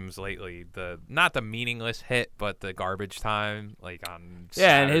it seems lately not the meaningless hit but the garbage time like on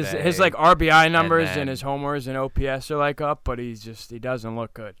Saturday. And his like RBI numbers and his homers and OPS are like up, but he doesn't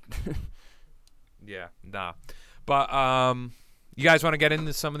look good. Yeah, nah. But you guys want to get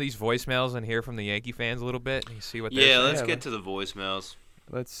into some of these voicemails and hear from the Yankee fans a little bit and see what they're saying? Let's get to the voicemails.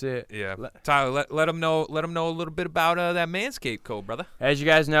 Let's see it. Yeah, Tyler, let them know a little bit about that Manscaped code, brother. As you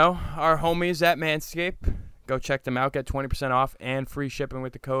guys know, our homies at Manscaped, go check them out. Get 20% off and free shipping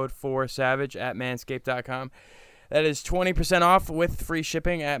with the code 4SAVAGE at manscaped.com. That is 20% off with free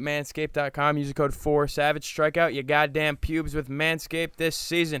shipping at manscaped.com. Use the code 4SAVAGE. Strike out your goddamn pubes with Manscaped this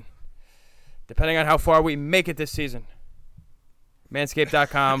season, depending on how far we make it this season.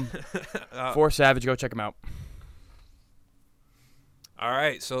 Manscaped.com. 4Savage. Go check them out. All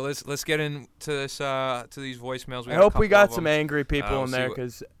right, so let's get into this to these voicemails. I hope we got some angry. angry people we'll in there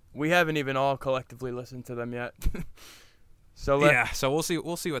because we haven't even all collectively listened to them yet. So we'll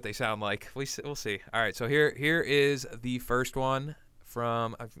see what they sound like. We'll see. All right, so here is the first one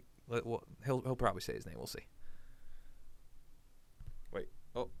from. He'll probably say his name. We'll see. Wait.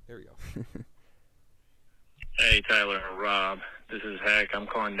 Oh, there we go. Hey, Tyler and Rob. This is Hank. I'm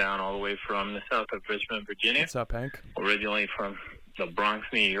calling down all the way from the south of Richmond, Virginia. What's up, Hank? Originally from the Bronx,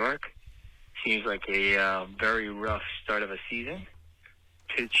 New York. Seems like a very rough start of a season.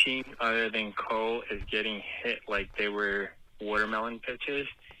 Pitching, other than Cole, is getting hit like they were watermelon pitches.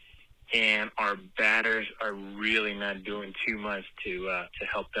 And our batters are really not doing too much to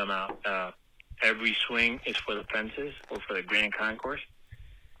help them out. Every swing is for the fences or for the Grand Concourse.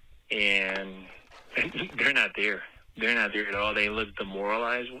 And they're not there. They're not there at all. They look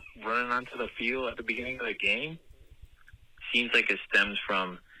demoralized running onto the field at the beginning of the game. Seems like it stems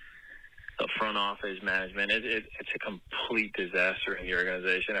from the front office management. It's a complete disaster in the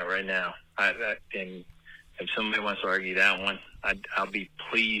organization right now. And if somebody wants to argue that one, I'll be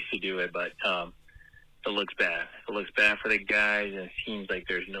pleased to do it. But it looks bad. It looks bad for the guys, and it seems like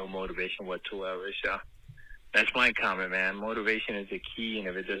there's no motivation whatsoever. So that's my comment, man. Motivation is the key, and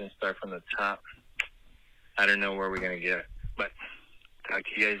if it doesn't start from the top, I don't know where we're going to get it. But talk to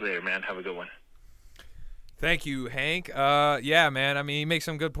you guys later, man. Have a good one. Thank you, Hank. Yeah, man. I mean, he makes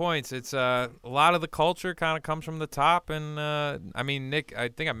some good points. It's a lot of the culture kind of comes from the top, and I mean, Nick, I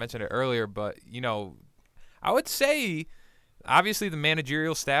think I mentioned it earlier, but I would say obviously the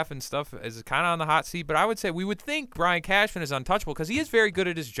managerial staff and stuff is kind of on the hot seat, but I would say we would think Brian Cashman is untouchable because he is very good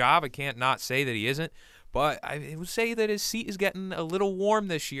at his job. I can't not say that he isn't. But I would say that his seat is getting a little warm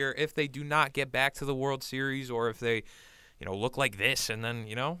this year if they do not get back to the World Series or if they, look like this. And then,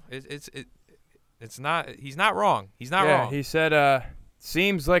 it's not – he's not wrong. He's not wrong. Yeah, he said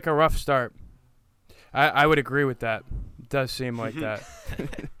seems like a rough start. I would agree with that. It does seem like that.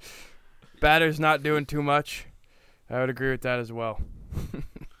 Batter's not doing too much. I would agree with that as well.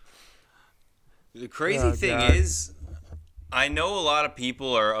 The crazy thing is – I know a lot of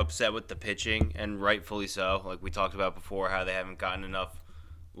people are upset with the pitching, and rightfully so. Like we talked about before, how they haven't gotten enough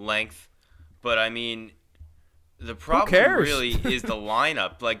length. But, I mean, the problem really is the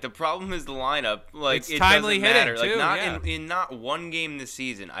lineup. Like, the problem is the lineup. Like, it's it timely doesn't matter. hitting, Like, too, in not one game this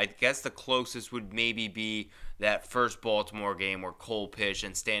season, I guess the closest would maybe be that first Baltimore game where Cole pitched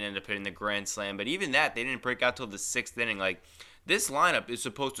and Stan ended up hitting the grand slam. But even that, they didn't break out till the 6th inning. Like, this lineup is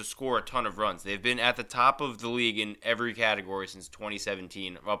supposed to score a ton of runs. They've been at the top of the league in every category since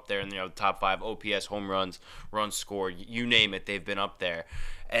 2017, up there in the top 5 OPS, home runs, runs scored, you name it, they've been up there.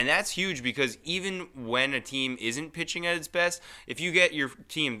 And that's huge because even when a team isn't pitching at its best, if you get your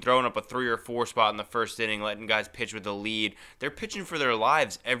team throwing up a 3 or 4 spot in the first inning, letting guys pitch with the lead, they're pitching for their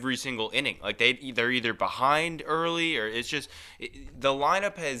lives every single inning. Like they're either behind early or it's just the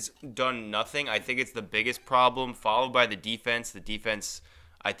lineup has done nothing. I think it's the biggest problem, followed by the defense. The defense,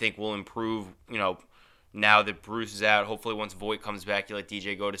 I think, will improve, now that Bruce is out. Hopefully once Voit comes back, you let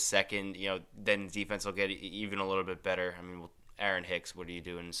DJ go to second, then defense will get even a little bit better. I mean, Aaron Hicks, what are you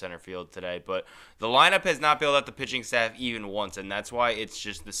doing in center field today? But the lineup has not bailed out the pitching staff even once, and that's why it's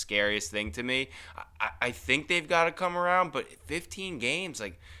just the scariest thing to me. I think they've got to come around, but 15 games,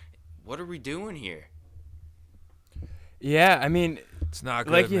 like, what are we doing here? Yeah, I mean, It's not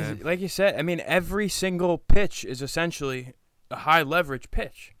good, man. Like you said, I mean, every single pitch is essentially a high leverage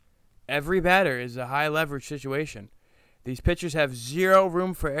pitch. Every batter is a high leverage situation. These pitchers have zero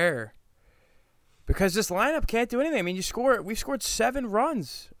room for error because this lineup can't do anything. I mean, we've scored 7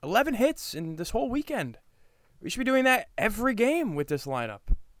 runs, 11 hits in this whole weekend. We should be doing that every game with this lineup.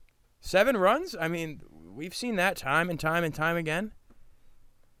 7 runs? I mean, we've seen that time and time and time again.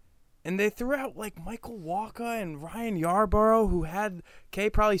 And they threw out like Michael Walker and Ryan Yarborough, who had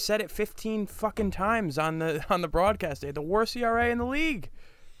Kay probably said it 15 fucking times on the broadcast. They had the worst ERA in the league.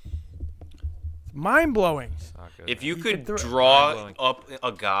 It's mind blowing. If you could draw up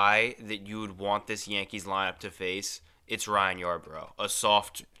a guy that you would want this Yankees lineup to face, it's Ryan Yarborough, a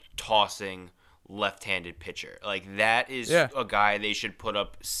soft tossing left-handed pitcher. Like that is a guy they should put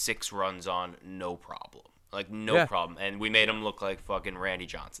up 6 runs on, no problem. Like no problem, and we made him look like fucking Randy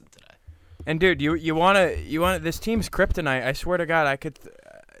Johnson today. And dude, you wanna this team's kryptonite. I swear to God, I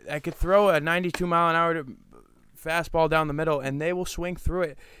could throw a 92 mile an hour fastball down the middle, and they will swing through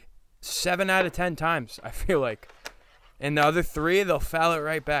it 7 out of 10 times. I feel like, and the other 3 they'll foul it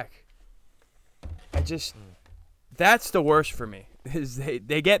right back. That's the worst for me. Is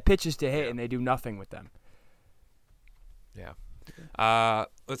they get pitches to hit and they do nothing with them. Yeah.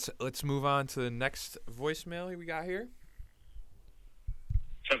 Let's move on to the next voicemail we got here.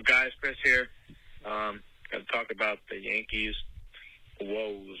 What's up, guys? Chris here. Gonna talk about the Yankees'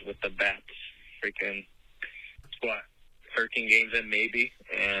 woes with the bats. Freaking, 13 games in maybe,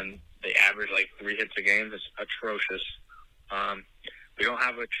 and they average like 3 hits a game. It's atrocious. We don't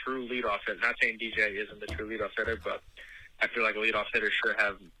have a true leadoff hitter. Not saying DJ isn't the true leadoff hitter, but I feel like a leadoff hitter should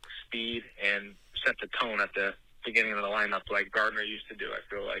have speed and set the tone at the beginning of the lineup like Gardner used to do. I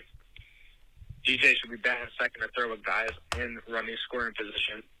feel like DJ should be batting second or third with guys in running scoring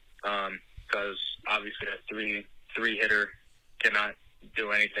position because obviously a three hitter cannot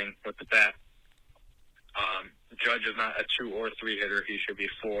do anything with the bat. Judge is not a 2 or 3 hitter. He should be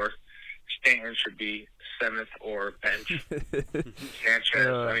 4. Stanton should be 7th or bench. Sanchez,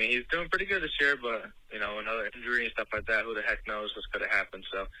 I mean, he's doing pretty good this year, but, you know, another injury and stuff like that, who the heck knows what's going to happen.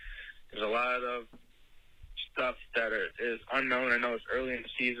 So there's a lot of stuff that is unknown. I know it's early in the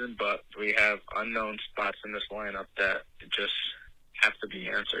season, but we have unknown spots in this lineup that just have to be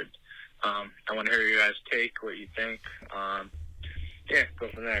answered. I want to hear you guys take what you think. Yeah, go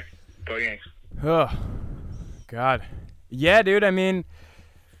from there. Go Yanks. Oh, God. Yeah, dude, I mean,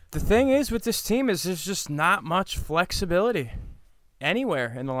 the thing is with this team is there's just not much flexibility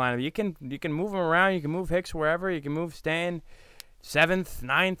anywhere in the lineup. You can move them around. You can move Hicks wherever. You can move Stan 7th,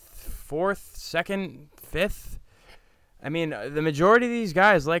 9th, 4th, 2nd, 5th. I mean, the majority of these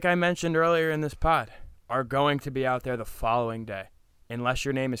guys, like I mentioned earlier in this pod, are going to be out there the following day, unless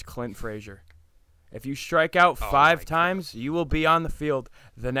your name is Clint Frazier. If you strike out 5 times, you will be on the field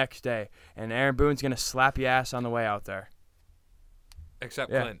the next day, and Aaron Boone's going to slap your ass on the way out there. Except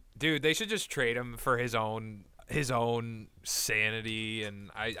Clint. Dude, they should just trade him for his own sanity,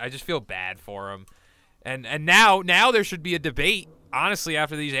 and I just feel bad for him. And now there should be a debate, honestly,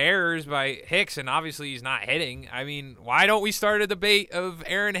 after these errors by Hicks, and obviously he's not hitting. I mean, why don't we start a debate of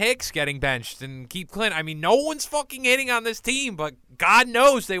Aaron Hicks getting benched and keep Clint? I mean, no one's fucking hitting on this team, but God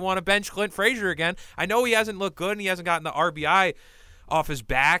knows they want to bench Clint Frazier again. I know he hasn't looked good and he hasn't gotten the RBI off his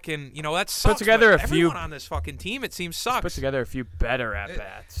back, and, you know, that sucks. Put together everyone on this fucking team, it seems, sucks. Put together a few better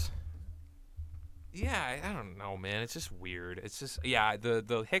at-bats. Yeah, I don't know, man. It's just weird. It's just, yeah,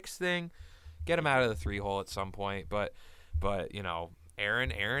 the Hicks thing, get him out of the 3-hole at some point, but you know,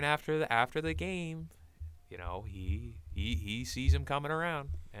 Aaron after the game, you know, he sees him coming around,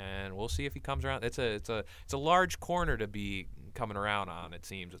 and we'll see if he comes around. It's a large corner to be coming around on, it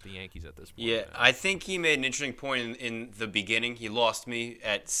seems, with the Yankees at this point. Yeah, I think he made an interesting point in the beginning. He lost me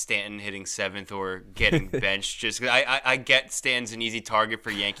at Stanton hitting 7th or getting benched. Just I get Stanton's an easy target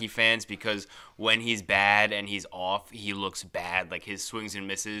for Yankee fans because when he's bad and he's off, he looks bad. Like, his swings and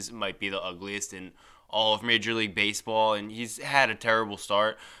misses might be the ugliest in all of Major League Baseball, and he's had a terrible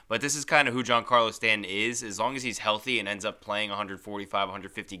start. But this is kind of who Giancarlo Stanton is. As long as he's healthy and ends up playing 145,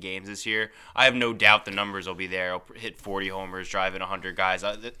 150 games this year, I have no doubt the numbers will be there. He'll hit 40 homers, drive in 100 guys.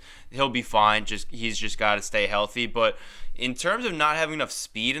 He'll be fine. He's just got to stay healthy. But in terms of not having enough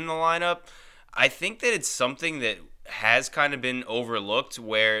speed in the lineup, I think that it's something that has kind of been overlooked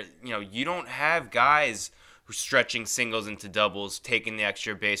where, you know, you don't have guys stretching singles into doubles, taking the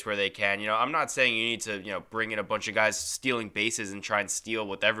extra base where they can. I'm not saying you need to, bring in a bunch of guys stealing bases and try and steal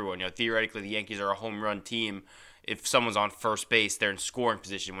with everyone. Theoretically, the Yankees are a home run team. If someone's on first base, they're in scoring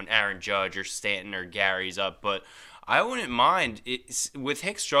position when Aaron Judge or Stanton or Gary's up. But I wouldn't mind with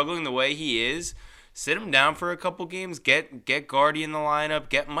Hicks struggling the way he is. Sit him down for a couple games. Get Gardy in the lineup.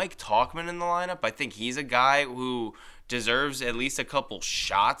 Get Mike Tauchman in the lineup. I think he's a guy who deserves at least a couple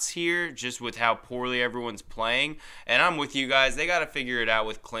shots here, just with how poorly everyone's playing. And I'm with you guys. They got to figure it out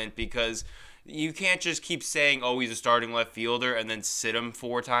with Clint, because you can't just keep saying, oh, he's a starting left fielder, and then sit him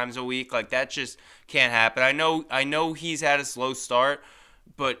 4 times a week. Like, that just can't happen. I know he's had a slow start,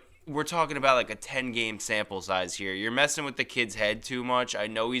 but we're talking about like a 10-game sample size here. You're messing with the kid's head too much. I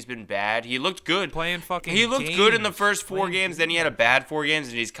know he's been bad. He looked good. He looked good in the first 4 games. Then he had a bad 4 games,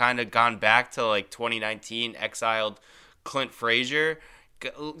 and he's kind of gone back to like 2019 exiled Clint Frazier.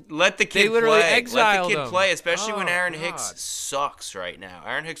 Let the kid play. Let the kid play, especially when Aaron Hicks sucks right now.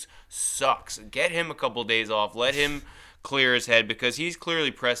 Aaron Hicks sucks. Get him a couple days off. Let him clear his head, because he's clearly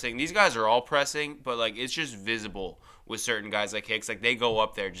pressing. These guys are all pressing, but like it's just visible with certain guys like Hicks. Like, they go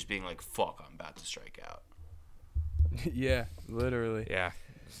up there just being like, fuck, I'm about to strike out. Yeah, literally. Yeah,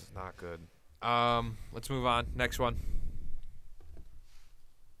 this is not good. Let's move on. Next one.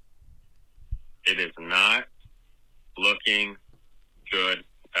 It is not looking good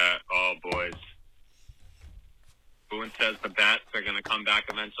at all, boys. Boone says the bats are going to come back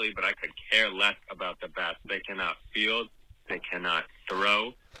eventually, but I could care less about the bats. They cannot field. They cannot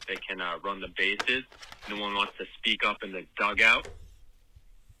throw. They cannot run the bases. No one wants to speak up in the dugout.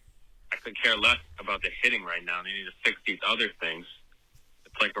 I could care less about the hitting right now. They need to fix these other things.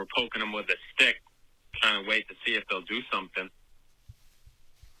 It's like we're poking them with a stick, trying to wait to see if they'll do something.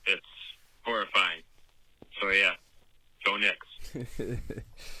 It's horrifying. So, yeah, go Knicks.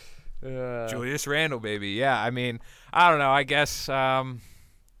 Julius Randle, baby. Yeah, I mean, I don't know. I guess,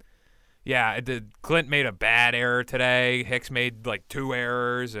 Clint made a bad error today. Hicks made like 2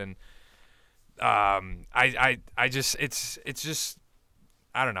 errors, and it's just,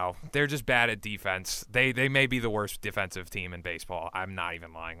 I don't know. They're just bad at defense. They may be the worst defensive team in baseball. I'm not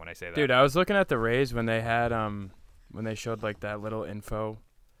even lying when I say that. Dude, I was looking at the Rays when they had when they showed like that little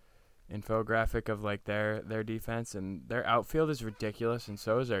infographic of like their defense, and their outfield is ridiculous, and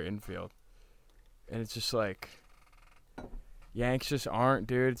so is their infield. And it's just like, Yanks just aren't,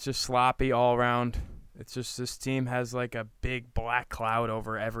 dude. It's just sloppy all around. It's just this team has like a big black cloud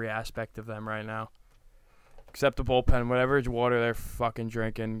over every aspect of them right now. Except the bullpen. Whatever water they're fucking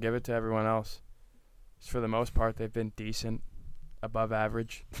drinking, give it to everyone else. Just for the most part, they've been decent, above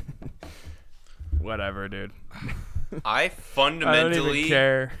average. Whatever, dude. I fundamentally don't even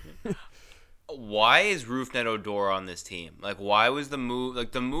care. Why is Rougned Odor on this team? Like, why was the move?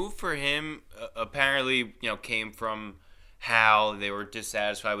 Like, the move for him apparently, came from how they were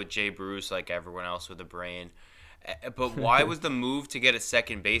dissatisfied with Jay Bruce, like everyone else with a brain. But why was the move to get a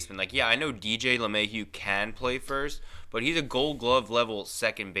second baseman? Like, yeah, I know DJ LeMahieu can play first, but he's a Gold Glove level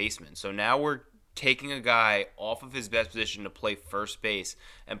second baseman. So now we're taking a guy off of his best position to play first base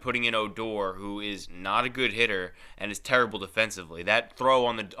and putting in Odor, who is not a good hitter and is terrible defensively. That throw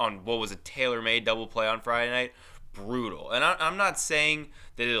on what was a tailor-made double play on Friday night, brutal. And I'm not saying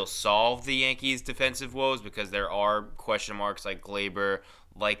that it'll solve the Yankees' defensive woes, because there are question marks like Glaber,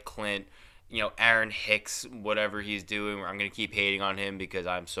 like Clint, Aaron Hicks, whatever he's doing. I'm going to keep hating on him because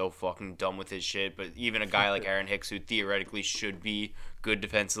I'm so fucking done with his shit. But even a guy like Aaron Hicks, who theoretically should be good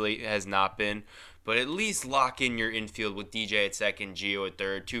defensively, has not been. But at least lock in your infield with DJ at second, Gio at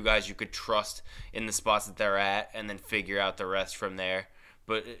third. 2 guys you could trust in the spots that they're at, and then figure out the rest from there.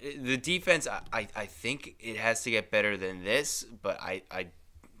 But the defense, I think it has to get better than this, but I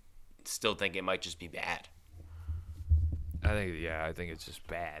still think it might just be bad. I think it's just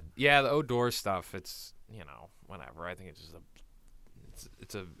bad. Yeah, the Odor stuff, it's, whatever. I think it's just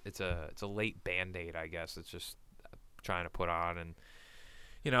it's a late Band-Aid, I guess. It's just trying to put on, and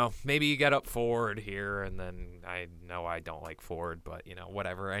maybe you get up Ford here, and then I know I don't like Ford, but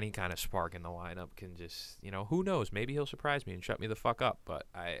whatever, any kind of spark in the lineup can just, who knows? Maybe he'll surprise me and shut me the fuck up, but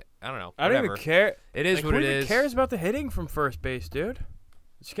I don't know. I don't even care. It is what it is. Who cares about the hitting from first base, dude?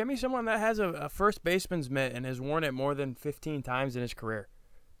 Just give me someone that has a first baseman's mitt and has worn it more than 15 times in his career.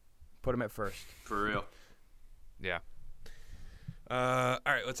 Put him at first. For real. Yeah. All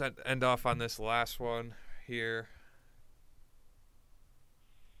right, let's end off on this last one here.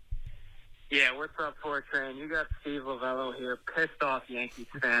 Yeah, what's up, Fortran? You got Steve Lovello here, pissed off Yankees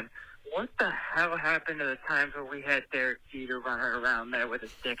fan. What the hell happened to the times where we had Derek Jeter running around there with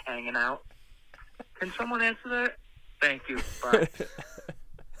his dick hanging out? Can someone answer that? Thank you. Bye.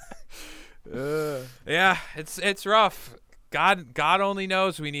 Yeah, it's rough. God only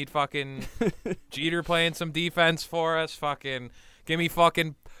knows we need fucking Jeter playing some defense for us. Fucking give me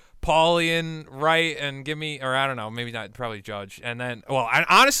fucking Paulie and Wright, and give me, or I don't know, maybe not, probably Judge. And then, well,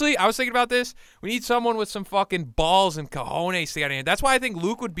 honestly, I was thinking about this. We need someone with some fucking balls and cojones to get in here. That's why I think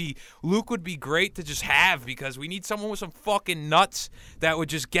Luke would be great to just have, because we need someone with some fucking nuts that would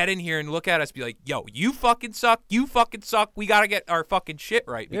just get in here and look at us, be like, yo, you fucking suck. We gotta get our fucking shit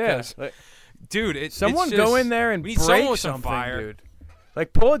right, because, dude, someone it's go in there and we need break someone with something, some fire. dude.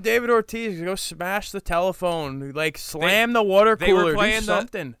 Like, pull a David Ortiz, go smash the telephone, like slam the water cooler, do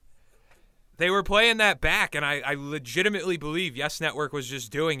something. They were playing that back, and I legitimately believe Yes Network was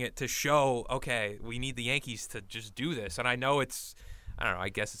just doing it to show, okay, we need the Yankees to just do this. And I know it's, I don't know, I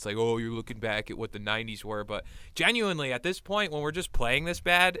guess it's like, oh, you're looking back at what the 90s were. But genuinely, at this point, when we're just playing this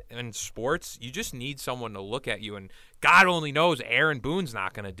bad in sports, you just need someone to look at you. And God only knows Aaron Boone's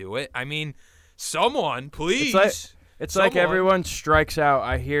not going to do it. I mean, someone, please. It's like everyone strikes out.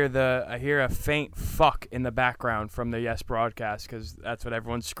 I hear a faint fuck in the background from the Yes broadcast, because that's what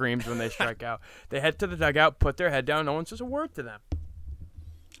everyone screams when they strike out. They head to the dugout, put their head down. No one says a word to them.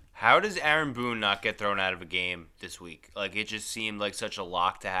 How does Aaron Boone not get thrown out of a game this week? Like, it just seemed like such a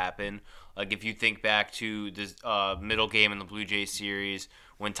lock to happen. Like, if you think back to this middle game in the Blue Jays series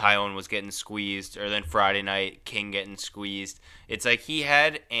when Tyone was getting squeezed, or then Friday night, King getting squeezed, it's like he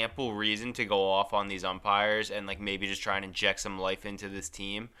had ample reason to go off on these umpires and, like, maybe just try and inject some life into this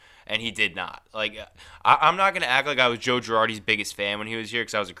team, and he did not. Like, I'm not going to act like I was Joe Girardi's biggest fan when he was here,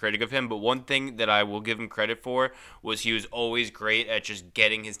 because I was a critic of him, but one thing that I will give him credit for was he was always great at just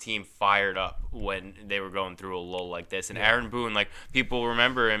getting his team fired up when they were going through a lull like this. And Aaron Boone, like, people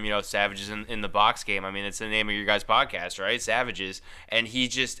remember him, Savages in the box game. I mean, it's the name of your guys' podcast, right? Savages. And he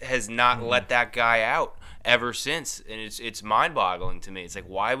just has not let that guy out ever since, and it's mind-boggling to me. It's like,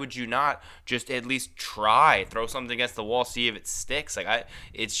 why would you not just at least try, throw something against the wall, see if it sticks? Like,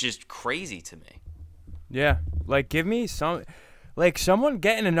 it's just crazy to me. Yeah, like, give me some, like, someone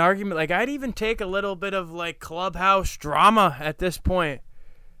get in an argument. Like, I'd even take a little bit of, like, clubhouse drama at this point.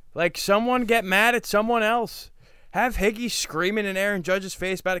 Like, someone get mad at someone else. Have Higgy screaming in Aaron Judge's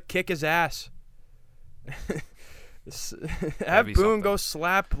face about to kick his ass. Have Boone something. go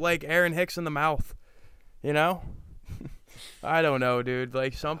slap, like, Aaron Hicks in the mouth. I don't know, dude.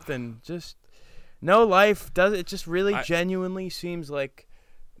 Like, something, just no life. It just really genuinely seems like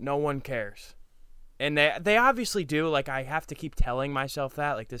no one cares. And they obviously do. Like, I have to keep telling myself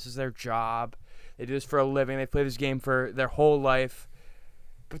that. Like, this is their job. They do this for a living. They play this game for their whole life.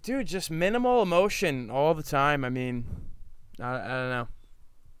 But, dude, just minimal emotion all the time. I mean, I don't know.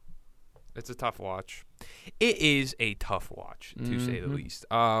 It's a tough watch. It is a tough watch, to say the least.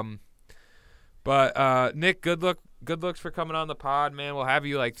 But Nick, good looks for coming on the pod, man. We'll have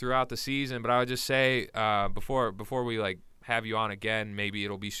you like throughout the season. But I would just say before we like have you on again, maybe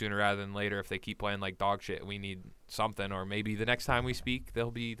it'll be sooner rather than later. If they keep playing like dog shit, we need something, or maybe the next time we speak,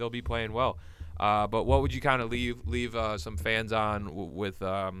 they'll be playing well. But what would you kind of leave some fans on with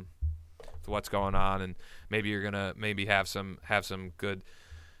what's going on, and maybe you're gonna have some good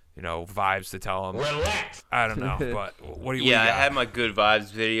vibes to tell them. Relax. I don't know, but what do you? Yeah, I had my good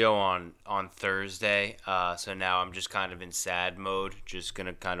vibes video on Thursday, so now I'm just kind of in sad mode. Just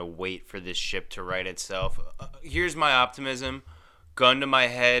gonna kind of wait for this ship to right itself. Here's my optimism. Gun to my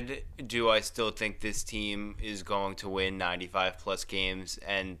head, do I still think this team is going to win 95 plus games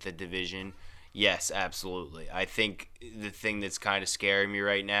and the division? Yes, absolutely. I think the thing that's kind of scaring me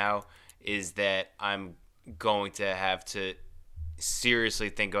right now is that I'm going to have to seriously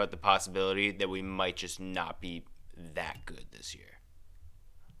think about the possibility that we might just not be that good this year.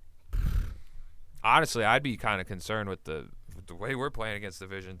 Honestly, I'd be kind of concerned with the way we're playing against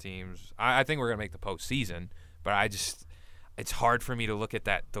division teams. I think we're going to make the postseason, but it's hard for me to look at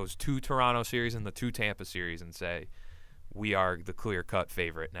those 2 Toronto series and the 2 Tampa series and say we are the clear-cut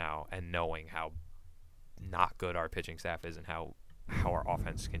favorite now, and knowing how not good our pitching staff is and how our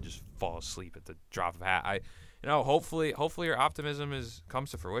offense can just fall asleep at the drop of a hat. Hopefully your optimism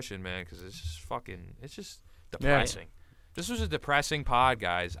comes to fruition, man, because it's just depressing. Yeah. This was a depressing pod,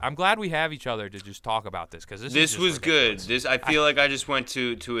 guys. I'm glad we have each other to just talk about this, because this was good. I feel like I just went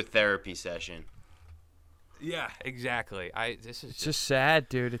to a therapy session. Yeah, exactly. It's just sad,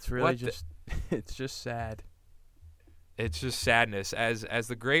 dude. It's really it's just sad. It's just sadness, as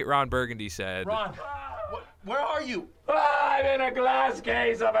the great Ron Burgundy said. Ron, where are you? I'm in a glass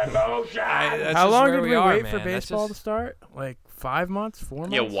case of emotion. How long did we wait for baseball to start? Like 5 months, 4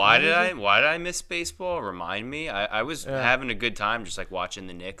 months? Yeah, why did I miss baseball? Remind me. I was having a good time just like watching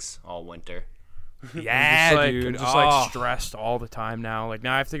the Knicks all winter. Yeah, I'm dude. just like stressed all the time now. Like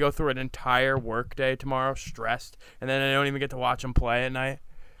now I have to go through an entire work day tomorrow, stressed, and then I don't even get to watch them play at night.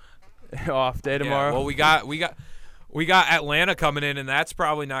 Off day tomorrow. Yeah, well, we got Atlanta coming in, and that's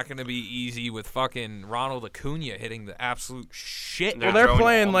probably not going to be easy with fucking Ronald Acuna hitting the absolute shit. Well, they're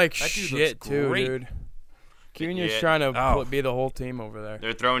playing like That dude shit looks too, great. dude. Acuna's Yeah. trying to be the whole team over there.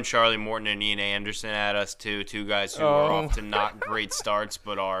 They're throwing Charlie Morton and Ian Anderson at us too. Two guys who Oh. are off to not great starts,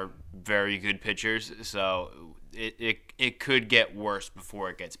 but are very good pitchers. So it could get worse before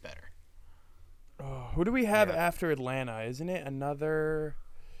it gets better. Oh, who do we have after Atlanta? Isn't it another?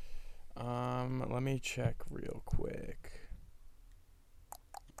 Let me check real quick.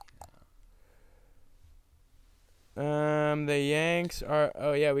 The Yanks are.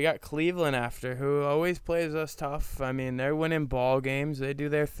 Oh yeah, we got Cleveland after, who always plays us tough. I mean, they're winning ball games. They do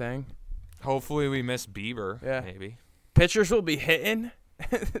their thing. Hopefully we miss Bieber. Yeah. Maybe. Pitchers will be hitting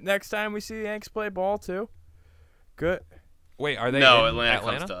next time we see the Yanks play ball too. Good. Wait, are they No, in Atlanta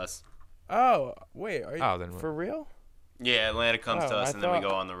comes to us. Oh wait, are you then for real? Yeah, Atlanta comes to Oh, us, I and then we thought-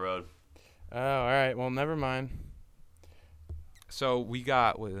 go on the road. Oh, all right. Well, never mind. So we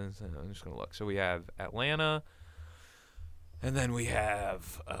got. I'm just gonna look. So we have Atlanta, and then we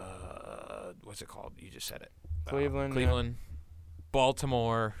have what's it called? You just said it. Cleveland. Cleveland.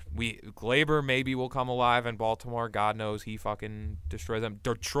 Baltimore. Glaber maybe will come alive in Baltimore. God knows he fucking destroys them.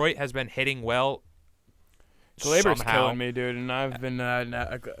 Detroit has been hitting well. Glaber's somehow. killing me, dude, and I've been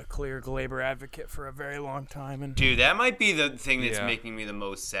a clear Glaber advocate for a very long time. And Dude, that might be the thing that's Yeah. making me the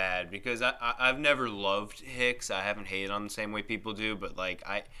most sad because I've never loved Hicks. I haven't hated on the same way people do, but like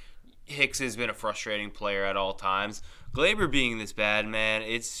Hicks has been a frustrating player at all times. Glaber being this bad, man,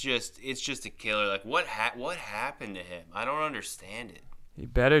 it's just a killer. Like what happened to him? I don't understand it. he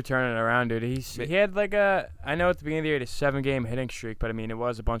better turn it around, dude. He had like I know at the beginning of the year he had a 7-game hitting streak, but I mean it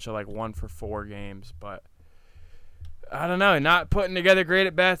was a bunch of like 1-for-4 games, but I don't know, not putting together great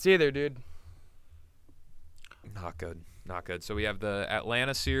at bats either, dude. Not good. Not good. So we have the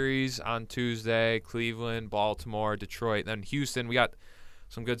Atlanta series on Tuesday, Cleveland, Baltimore, Detroit, then Houston. We got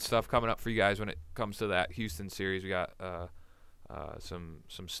some good stuff coming up for you guys when it comes to that Houston series. We got some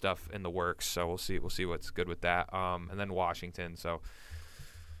stuff in the works, so we'll see what's good with that. And then Washington. So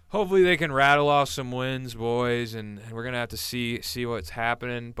hopefully they can rattle off some wins, boys, and we're gonna have to see what's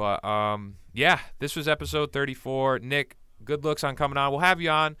happening. But yeah, this was episode 34. Nick, good looks on coming on. We'll have you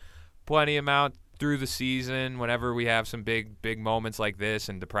on plenty amount through the season whenever we have some big moments like this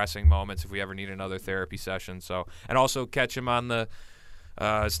and depressing moments if we ever need another therapy session. So, and also catch him on the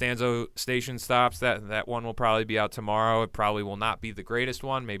Stanzo Station Stops. That one will probably be out tomorrow. It probably will not be the greatest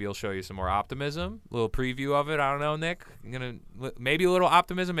one. Maybe he'll show you some more optimism. A little preview of it. I don't know, Nick. Maybe a little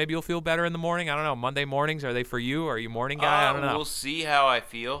optimism. Maybe you'll feel better in the morning. I don't know. Monday mornings, are they for you? Are you a morning guy? I don't know. We'll see how I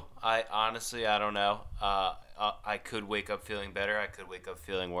feel. I don't know. I could wake up feeling better. I could wake up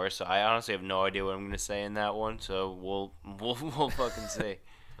feeling worse. So I honestly have no idea what I'm going to say in that one. So we'll fucking see.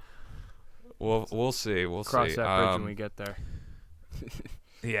 We'll see. We'll Cross see. that bridge when we get there.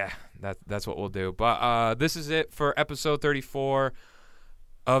 Yeah, that's what we'll do. But this is it for episode 34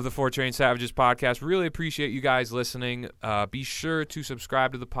 of the 4 Train Savages podcast. Really appreciate you guys listening. Be sure to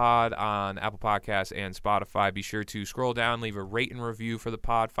subscribe to the pod on Apple Podcasts and Spotify. Be sure to scroll down, leave a rate and review for the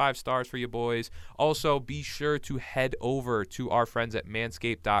pod. 5 stars for you boys. Also, be sure to head over to our friends at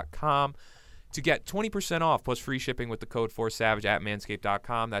manscaped.com to get 20% off plus free shipping with the code 4savage at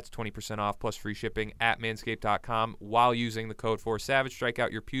manscaped.com. That's 20% off plus free shipping at manscaped.com while using the code 4savage. Strike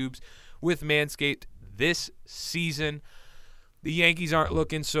out your pubes with Manscaped this season. The Yankees aren't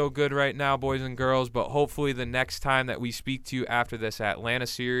looking so good right now, boys and girls, but hopefully the next time that we speak to you after this Atlanta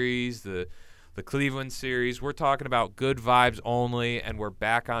series, the Cleveland series, we're talking about good vibes only, and we're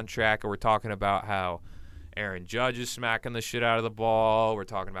back on track, and we're talking about how Aaron Judge is smacking the shit out of the ball. We're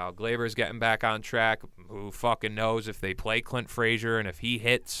talking about Glaber's getting back on track. Who fucking knows if they play Clint Frazier and if he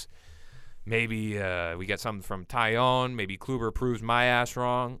hits, maybe we get something from Tyone. Maybe Kluber proves my ass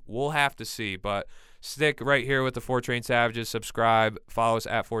wrong. We'll have to see. But stick right here with the 4 Train Savages. Subscribe. Follow us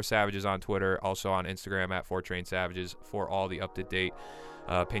at 4 Savages on Twitter. Also on Instagram at 4 Train Savages for all the up-to-date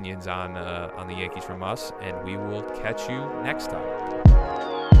opinions on the Yankees from us. And we will catch you next time.